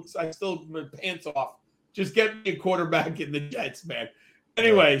 I still my pants off. Just get me a quarterback in the Jets, man.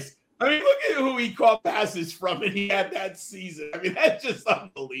 Anyways, look at who he caught passes from, and he had that season. That's just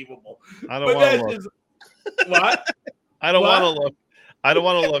unbelievable. What? I don't want to look. I don't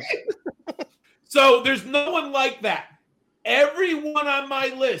want to look. So there's no one like that. Everyone on my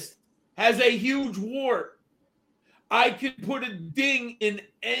list has a huge wart. I could put a ding in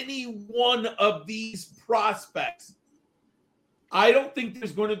any one of these prospects. I don't think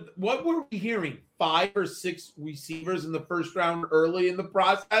there's going to – what were we hearing? 5 or 6 receivers in the first round early in the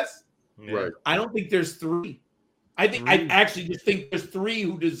process? Yeah. Right. I don't think there's 3. I actually just think there's 3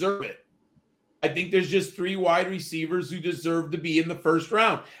 who deserve it. I think there's just 3 wide receivers who deserve to be in the first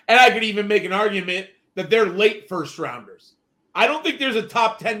round. And I could even make an argument that they're late first rounders. I don't think there's a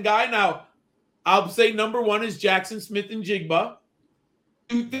top 10 guy. Now, I'll say number 1 is Jackson Smith and Jigba.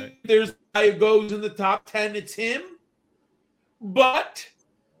 You think there's a guy who goes in the top 10, it's him. But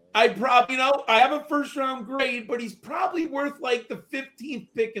I probably, I have a first round grade, but he's probably worth like the 15th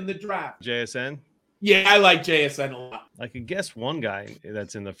pick in the draft. JSN? Yeah, I like JSN a lot. I could guess one guy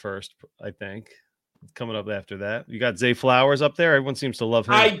that's in the first, I think. Coming up after that. You got Zay Flowers up there. Everyone seems to love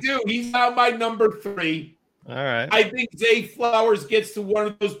him. I do. He's now my number 3. All right. I think Zay Flowers gets to one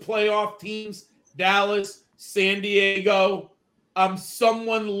of those playoff teams, Dallas, San Diego,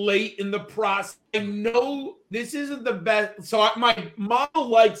 someone late in the process. I know this isn't the best. So my model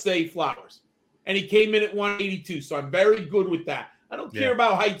likes Zay Flowers, and he came in at 182. So I'm very good with that. I don't care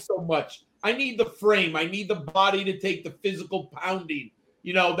about height so much. I need the frame. I need the body to take the physical pounding.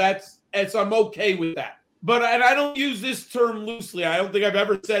 And so I'm okay with that. But and I don't use this term loosely. I don't think I've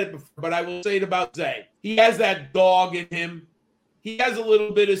ever said it before, but I will say it about Zay. He has that dog in him. He has a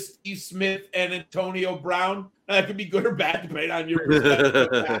little bit of Steve Smith and Antonio Brown. That could be good or bad, depending on your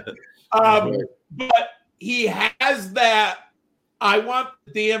perspective. But he has that, I want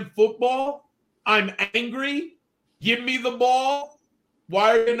the damn football. I'm angry. Give me the ball.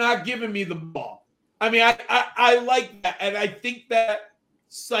 Why are you not giving me the ball? I mean, I like that. And I think that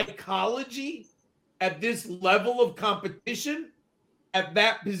psychology at this level of competition, at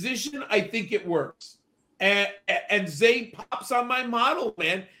that position, I think it works. And Zay pops on my model,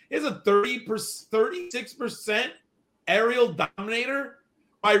 man. He's a 36% aerial dominator.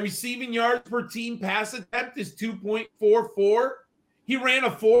 My receiving yards per team pass attempt is 2.44. He ran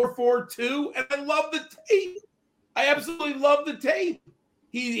a 4.42, and I love the tape. I absolutely love the tape.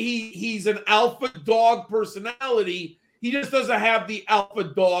 He's an alpha dog personality. He just doesn't have the alpha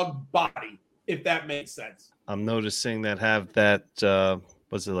dog body, if that makes sense. I'm noticing that have that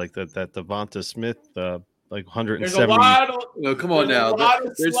was it like that Devonta Smith like 170. There's a lot of, no, come on now.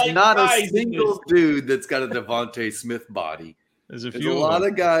 There's not a single dude that's got a Devontae Smith body. There's a lot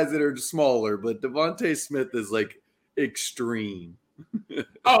of guys that are smaller, but Devontae Smith is like extreme.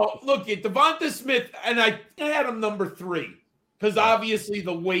 Oh, look at Devonta Smith, and I had him number 3 because obviously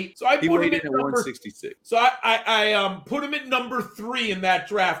the weight. So I put him at 166. So I put him at number 3 in that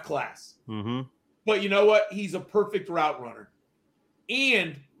draft class. Mm-hmm. But you know what? He's a perfect route runner,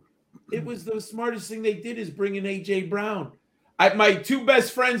 and it was the smartest thing they did is bring in A.J. Brown. My 2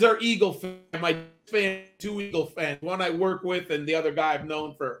 best friends are Eagle fans. My 2 Eagle fans. One I work with, and the other guy I've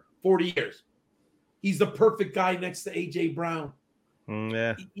known for 40 years. He's the perfect guy next to A.J. Brown.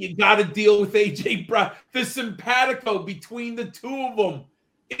 Yeah. You got to deal with A.J. Brown. The simpatico between the 2 of them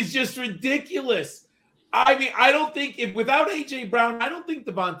is just ridiculous. I mean, I don't think without A.J. Brown, I don't think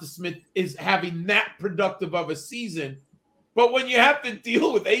Devonta Smith is having that productive of a season. But when you have to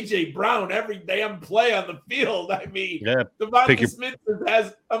deal with A.J. Brown every damn play on the field, I mean, Devonta Smith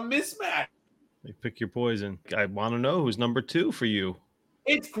has a mismatch. You pick your poison. I want to know who's number 2 for you.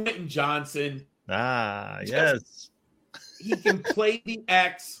 It's Quentin Johnson. Yes. He can play the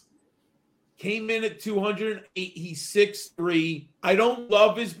X. Came in at 208. He's 6'3". I don't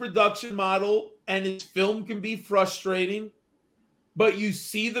love his production model, and his film can be frustrating. But you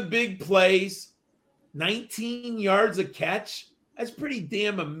see the big plays. 19 yards a catch. That's pretty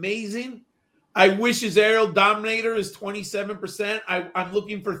damn amazing. I wish his aerial dominator is 27%. I'm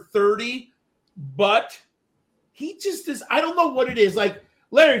looking for 30, but he just is. I don't know what it is. Like,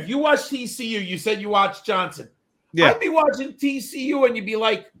 Larry, if you watch TCU, you said you watched Johnson. Yeah. I'd be watching TCU and you'd be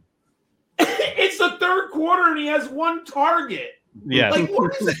like, it's the 3rd quarter and he has 1 target. Yeah. Like,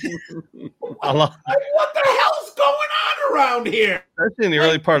 what is it? What the hell's going on around here? Especially in the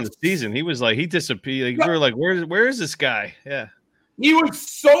early part of the season. He was like, he disappeared. Like, we were like, where is this guy? Yeah. He was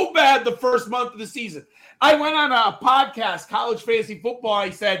so bad the first month of the season. I went on a podcast, College Fantasy Football. I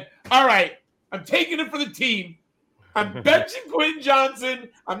said, all right, I'm taking it for the team. I'm benching Quentin Johnson.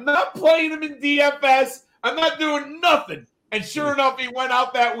 I'm not playing him in DFS. I'm not doing nothing. And sure enough, he went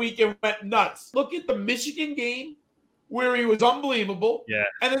out that week and went nuts. Look at the Michigan game where he was unbelievable. Yeah.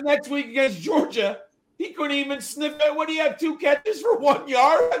 And the next week against Georgia, He couldn't even sniff it. What do you have? 2 catches for 1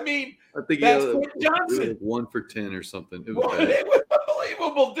 yard? I mean, I think that's it Quentin Johnson. was 1 for 10 or something. It Well, was bad. it was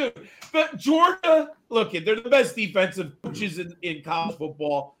unbelievable, dude. But Georgia, look, they're the best defensive coaches in college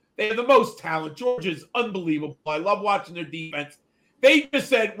football. They have the most talent. Georgia's unbelievable. I love watching their defense. They just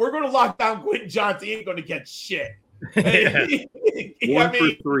said, we're going to lock down Quentin Johnson. He ain't going to get shit. One for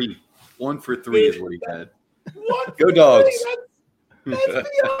 3. 1 for 3 is what he had. Go Dogs. That's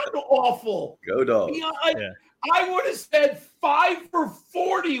beyond awful. Go Dogs. I would have said 5 for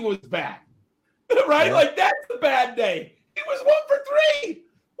 40 was bad. Right? Yeah. Like, that's a bad day. He was 1 for 3.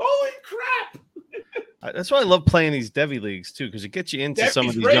 Holy crap. That's why I love playing these Devy leagues too, because it gets you into some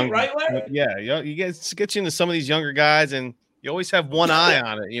of these young. Right, Larry? Yeah, you get you into some of these younger guys, and you always have one eye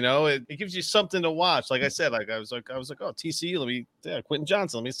on it. You know, it gives you something to watch. Like I said, I was like, oh, TCU. Quentin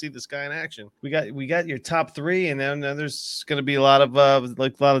Johnson. Let me see this guy in action. We got your top 3, and then there's going to be a lot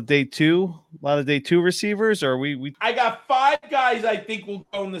of day 2 receivers. Or we. I got 5 guys I think will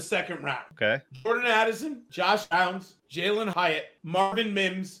go in the second round. Okay. Jordan Addison, Josh Downs, Jalen Hyatt, Marvin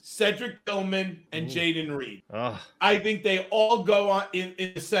Mims, Cedric Tillman, and Jaden Reed. Oh. I think they all go on in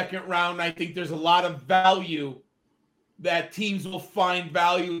the second round. I think there's a lot of value that teams will find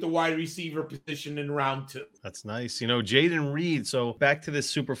value at the wide receiver position in round 2. That's nice. You know, Jaden Reed. So back to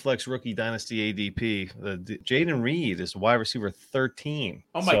this Superflex rookie dynasty ADP. Jaden Reed is wide receiver 13.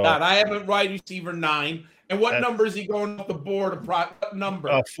 Oh my God. I have a wide receiver 9. And what number is he going off the board? What number?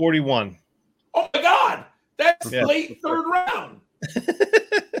 41. Oh my God. That's late third round.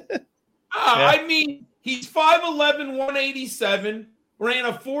 I mean, he's 5'11", 187, ran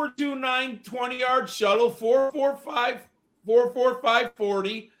a 4.29 20-yard shuttle, 4.45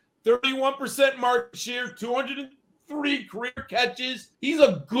 40, 31% market share, 203 career catches. He's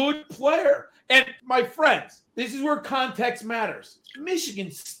a good player. And my friends, this is where context matters. Michigan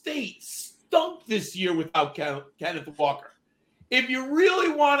State stunk this year without Kenneth Walker. If you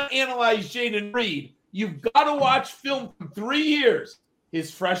really want to analyze Jaden Reed, you've got to watch film from 3 years. His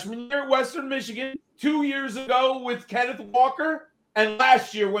freshman year at Western Michigan, 2 years ago with Kenneth Walker, and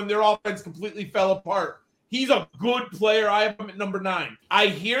last year when their offense completely fell apart. He's a good player. I have him at number 9. I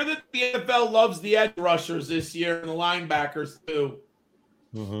hear that the NFL loves the edge rushers this year and the linebackers too.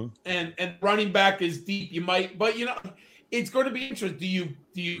 Mm-hmm. And running back is deep. You might, but you know, it's going to be interesting.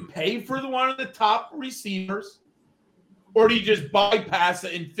 Do you pay for one of the top receivers, or do you just bypass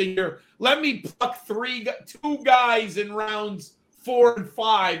it and figure, let me pluck 2 guys in rounds 4 and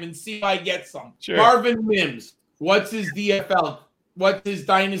 5 and see if I get some? Sure. Marvin Mims, what's his DFL? What's his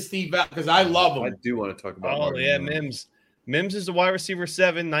dynasty value? Because I love him. I do want to talk about Marvin Mims. Mims is the wide receiver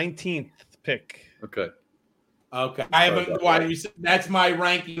 7, 19th pick. Okay. I have a wide receiver. That's my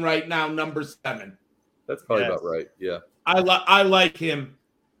ranking right now, number 7. That's probably about right. Yeah. I like him.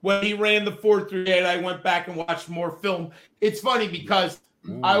 When he ran the 4.38, I went back and watched more film. It's funny because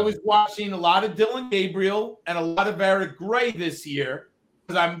I was watching a lot of Dylan Gabriel and a lot of Eric Gray this year.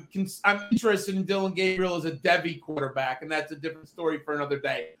 I'm interested in Dylan Gabriel as a Devy quarterback, and that's a different story for another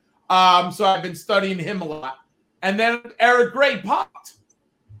day. So I've been studying him a lot. And then Eric Gray popped.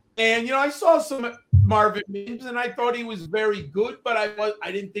 And, you know, I saw some Marvin Mims, and I thought he was very good, but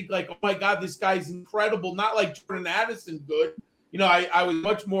I didn't think like, oh, my God, this guy's incredible. Not like Jordan Addison good. You know, I was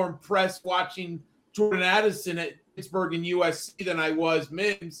much more impressed watching Jordan Addison at Pittsburgh and USC than I was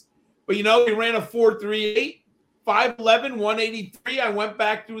Mims. But, you know, he ran a 4.38. 5'11", 183. I went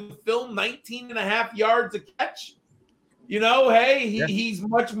back through the film, 19 and a half yards a catch. You know, hey, he's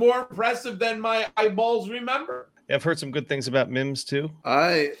much more impressive than my eyeballs remember. Yeah, I've heard some good things about Mims too.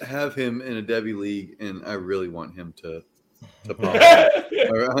 I have him in a Devy league, and I really want him to pop.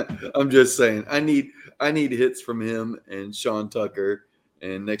 I'm just saying, I need hits from him and Sean Tucker,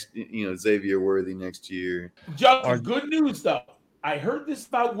 and Xavier Worthy next year. Just good news though. I heard this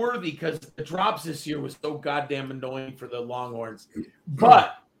about Worthy because the drops this year was so goddamn annoying for the Longhorns.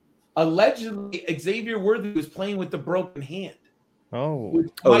 But allegedly, Xavier Worthy was playing with a broken hand. Oh,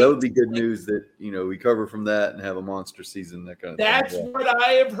 that would be good news that, we cover from that and have a monster season, that kind of That's thing. what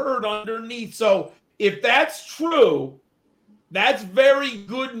I have heard underneath. So if that's true, that's very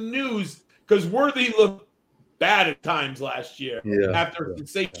good news because Worthy looked bad at times last year after a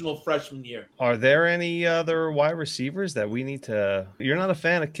sensational freshman year. Are there any other wide receivers that we need to? You're not a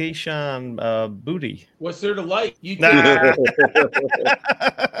fan of Kayshon Boutte. What's there to like?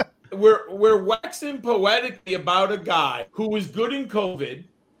 We're waxing poetically about a guy who was good in COVID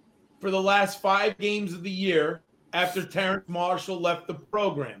for the last 5 games of the year after Terrence Marshall left the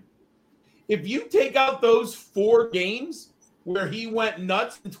program. If you take out those 4 games where he went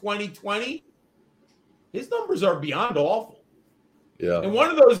nuts in 2020, his numbers are beyond awful. Yeah. In one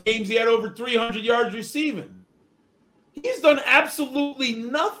of those games, he had over 300 yards receiving. He's done absolutely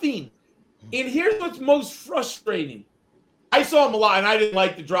nothing. And here's what's most frustrating. I saw him a lot, and I didn't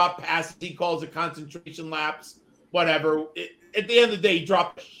like the drop passes. He calls it concentration lapse, whatever. At the end of the day, he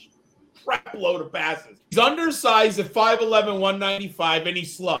dropped a crap load of passes. He's undersized at 5'11", 195, and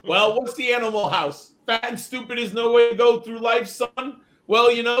he's slow. Well, what's the Animal House? Fat and stupid is no way to go through life, son.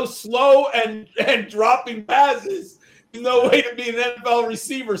 Well, slow and dropping passes is no way to be an NFL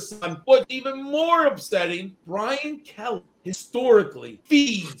receiver, son. What's even more upsetting, Brian Kelly historically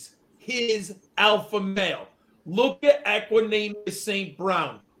feeds his alpha male. Look at Equanimeous St.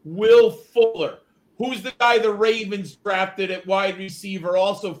 Brown, Will Fuller. Who's the guy the Ravens drafted at wide receiver,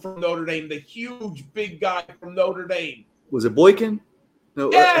 also from Notre Dame, the huge big guy from Notre Dame? Was it Boykin?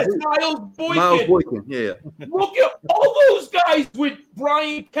 No. Yes, Miles Boykin. Miles Boykin, yeah. Look at all those guys with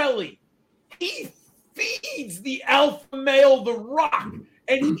Brian Kelly. He feeds the alpha male the rock.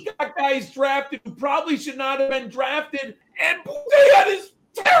 And he got guys drafted who probably should not have been drafted. And they had his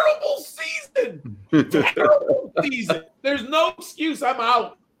terrible season. Terrible season. There's no excuse. I'm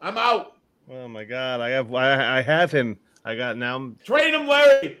out. Oh my God, I have him. Trade him,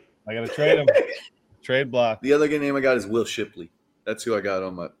 Larry. I gotta trade him. Trade block. The other name I got is Will Shipley. That's who I got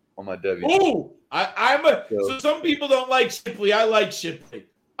on my Debbie. Oh, so some people don't like Shipley. I like Shipley.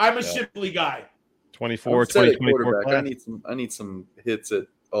 I'm a Shipley guy. 2024 quarterback. I need some hits at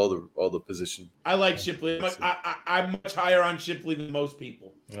all the position. I like Shipley. I'm much higher on Shipley than most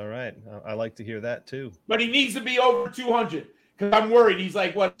people. All right, I like to hear that too. But he needs to be over 200 because I'm worried he's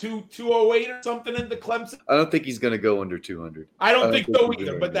like 208 or something into Clemson. I don't think he's going to go under 200. I don't think so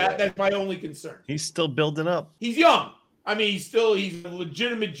either. But that's my only concern. He's still building up. He's young. I mean, he's a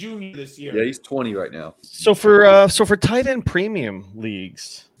legitimate junior this year. Yeah, he's 20 right now. So for tight end premium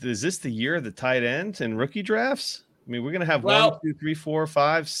leagues, is this the year of the tight end and rookie drafts? I mean, we're gonna have 1, 2, 3, 4,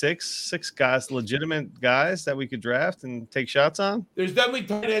 5, 6 guys, legitimate guys that we could draft and take shots on. There's definitely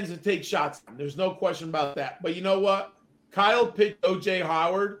tight ends to take shots on. There's no question about that. But you know what? Kyle Pitts, OJ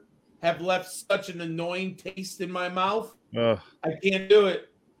Howard have left such an annoying taste in my mouth. Ugh. I can't do it.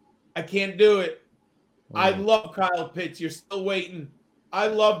 I love Kyle Pitts. You're still waiting. I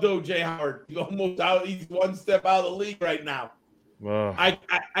loved OJ Howard. He's almost out. He's one step out of the league right now. I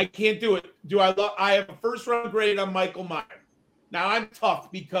can't do it. I have a first round grade on Michael Myers. Now I'm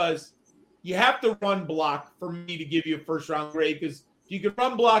tough because you have to run block for me to give you a first round grade because if you can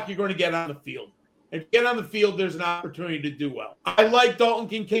run block, you're going to get on the field. If you get on the field, there's an opportunity to do well. I like Dalton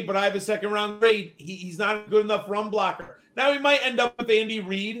Kincaid, but I have a second round grade. He's not a good enough run blocker. Now he might end up with Andy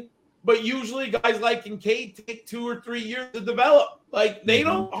Reid. But usually guys like Kincaid take 2 or 3 years to develop. Like they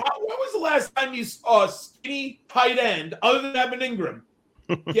don't. When was the last time you saw a skinny tight end other than Evan Ingram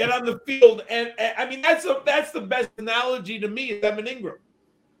get on the field? And I mean that's the best analogy to me is Evan Ingram,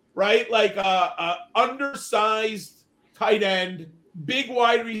 right? Like undersized tight end, big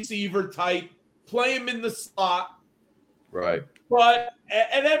wide receiver type, play him in the slot, right? But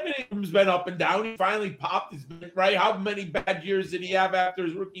and Evan Ingram's been up and down. He finally popped his right. How many bad years did he have after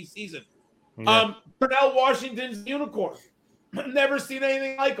his rookie season? Yeah. Pernell Washington's unicorn. Never seen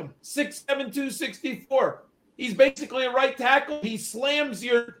anything like him. 6'7", 264. He's basically a right tackle. He slams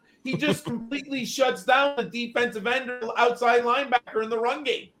he just completely shuts down the defensive end or outside linebacker in the run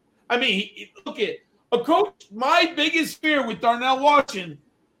game. I mean, look at a coach. My biggest fear with Darnell Washington.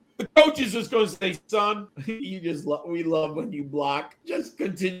 The coach is just going to say, son, we love when you block. Just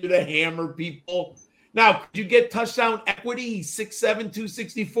continue to hammer people. Now, could you get touchdown equity? He's 6'7",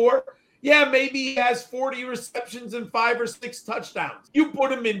 264. Yeah, maybe he has 40 receptions and 5 or 6 touchdowns. You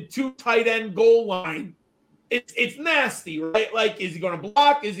put him in 2 tight end goal line. It's nasty, right? Like, is he going to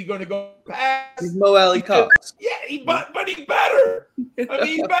block? Is he going to go pass? He's Mo Alley Cox. Yeah, but he's better. I mean,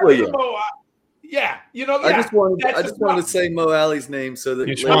 he's better than Mo. Yeah, I just wanted to say Mo Alley's name so that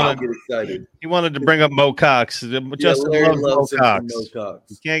Larry get excited. He wanted to bring up Mo Cox. Larry loves Mo Cox.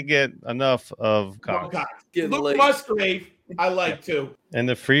 You can't get enough of Cox. Luke Musgrave, I like too. And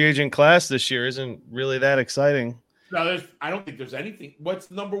the free agent class this year isn't really that exciting. No, I don't think there's anything. What's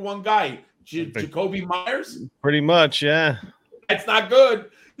the number one guy? Jacoby Myers? Pretty much, yeah. That's not good.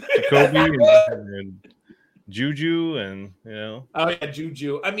 Jacoby and Juju and, Oh, yeah,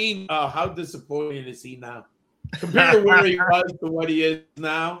 Juju. I mean, how disappointing is he now? Compared to where he was to what he is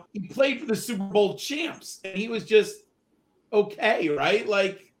now. He played for the Super Bowl champs, and he was just okay, right?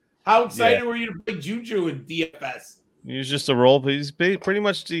 Like, how excited were you to play Juju in DFS? He's just a role. He's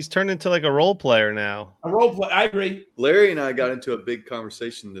turned into like a role player now. A role player. I agree. Larry and I got into a big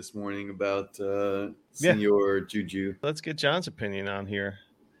conversation this morning about Senor Juju. Let's get John's opinion on here.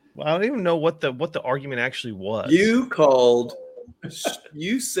 Well, I don't even know what the argument actually was. You called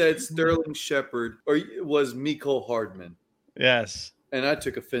You said Sterling Shepard, or was Mecole Hardman. Yes. And I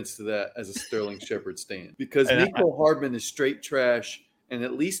took offense to that as a Sterling Shepard stand because And Mecole Hardman is straight trash, and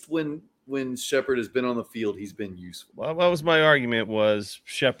at least when Shepard has been on the field, he's been useful. Well, what was my argument was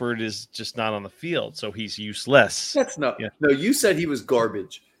Shepard is just not on the field, so he's useless. That's not. Yeah. No, you said he was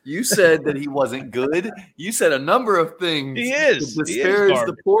garbage. You said that he wasn't good. You said a number of things. He is. To He is disparage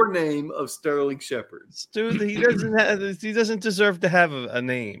garbage. the poor name of Sterling Shepard. Dude, he doesn't deserve to have a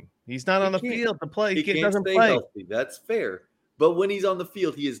name. He's not on the field to play. He can't doesn't stay play. healthy. That's fair. But when he's on the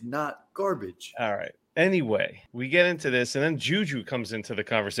field, he is not garbage. All right. Anyway, we get into this, and then Juju comes into the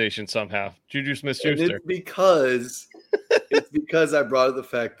conversation somehow. Juju Smith-Schuster. It's because I brought up the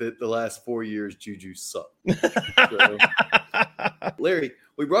fact that the last 4 years Juju sucked. So, Larry,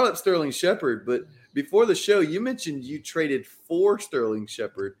 we brought up Sterling Shepard, but before the show, you mentioned you traded for Sterling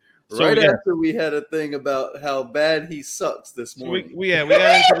Shepard after we had a thing about how bad he sucks this morning. We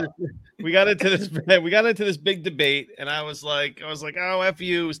got into this big debate, and I was like, oh, F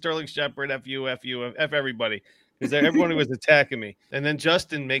you, Sterling Shepard, F you, F everybody. Because everyone was attacking me. And then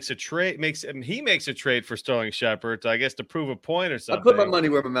Justin makes a trade for Sterling Shepard, I guess to prove a point or something. I put my money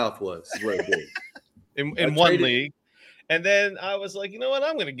where my mouth was, is what I did. in one league. And then I was like, you know what?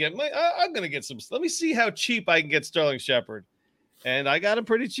 I'm gonna get some. Let me see how cheap I can get Sterling Shepard. And I got him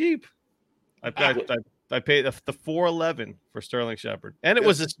pretty cheap. I paid the $4.11 for Sterling Shepard, and it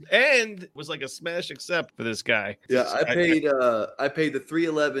was like a smash accept for this guy. Yeah, I paid the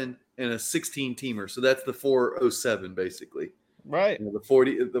 $3.11 and a 16 teamer, so that's the $4.07 basically. Right,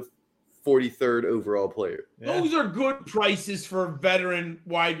 the 43rd overall player. Yeah. Those are good prices for a veteran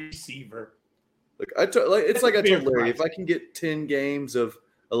wide receiver. Look, I told Larry, if I can get 10 games of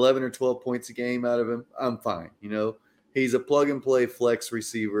 11 or 12 points a game out of him, I'm fine. You know, he's a plug and play flex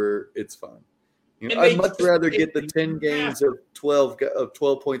receiver. It's fine. You know, I'd much rather get the 10 games of 12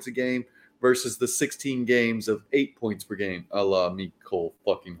 points a game versus the 16 games of 8 points per game, a la Mecole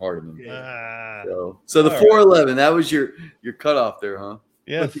fucking Hardman. So the 4.11, that was your cutoff there, huh?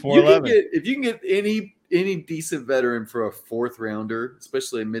 Yeah, 4.11. If you can get any decent veteran for a fourth rounder,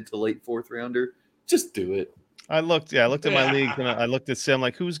 especially a mid to late fourth rounder, just do it. I looked at my league and I looked at Sam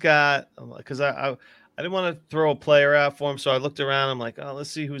like who's got, because I didn't want to throw a player out for him, so I looked around. I'm like, oh, let's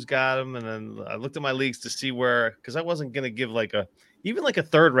see who's got him, and then I looked at my leagues to see where, because I wasn't going to give even a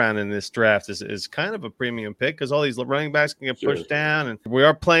third round in this draft is kind of a premium pick because all these running backs can get pushed down, and we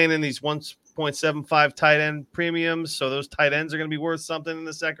are playing in these 1.75 tight end premiums, so those tight ends are going to be worth something in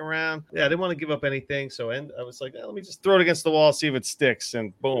the second round. Yeah, I didn't want to give up anything, so I was like, let me just throw it against the wall, see if it sticks,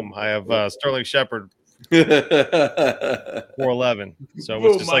 and boom, I have Sterling Shepard. 4.11. So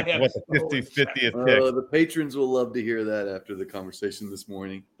it's just like what the 50th pick. The patrons will love to hear that after the conversation this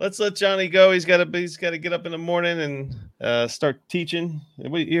morning. Let's let Johnny go. He's got to get up in the morning and start teaching.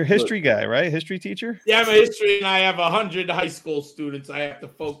 You're a history guy, right? History teacher? Yeah, I'm a history, and I have 100 high school students. I have to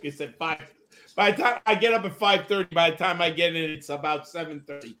focus at 5. By the time I get up at 5:30, by the time I get in, it's about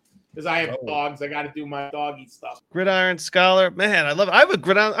 7:30. Because I have dogs. I got to do my doggy stuff. Gridiron Scholar. Man, I love it. I have a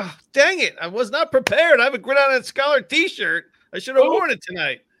Gridiron. Oh, dang it. I was not prepared. I have a Gridiron Scholar t-shirt. I should have worn it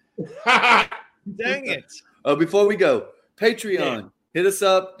tonight. Dang it. Before we go, Patreon. Hit us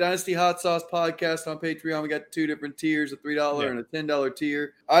up. Dynasty Hot Sauce Podcast on Patreon. We got 2 different tiers, a $3 and a $10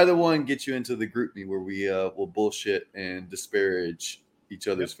 tier. Either one gets you into the group me where we will bullshit and disparage each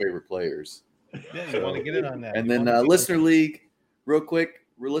other's favorite players. Yeah, you want to get in on that. And then Listener League, real quick.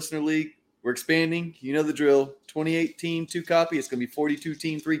 We're Listener League. We're expanding. You know the drill. 28 team, 2 copy. It's going to be 42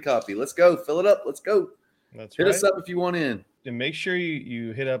 team, 3 copy. Let's go. Fill it up. Let's go. Hit us up if you want in. And make sure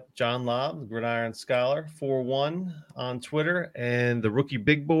you hit up John Laub, the Gridiron Scholar, 41 on Twitter, and the Rookie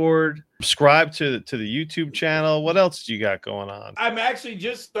Big Board. Subscribe to the YouTube channel. What else do you got going on? I'm actually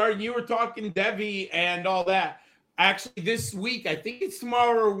just starting. You were talking Devi and all that. Actually, this week, I think it's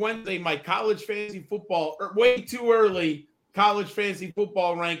tomorrow or Wednesday, my college fantasy football, way too early, college fantasy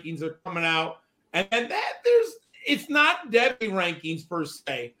football rankings are coming out. And it's not Debbie rankings per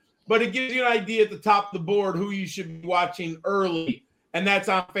se, but it gives you an idea at the top of the board who you should be watching early. And that's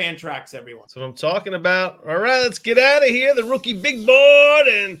on Fantrax, everyone. That's what I'm talking about. All right, let's get out of here. The Rookie Big Board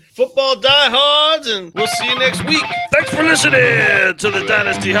and football diehards, and we'll see you next week. Thanks for listening to the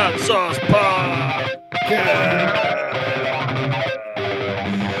Dynasty Hot Sauce Podcast.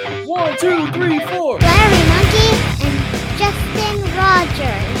 1, 2, 3, 4. Larry Monkey and Justin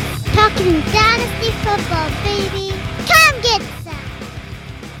Rogers talking Dynasty football, baby. Come get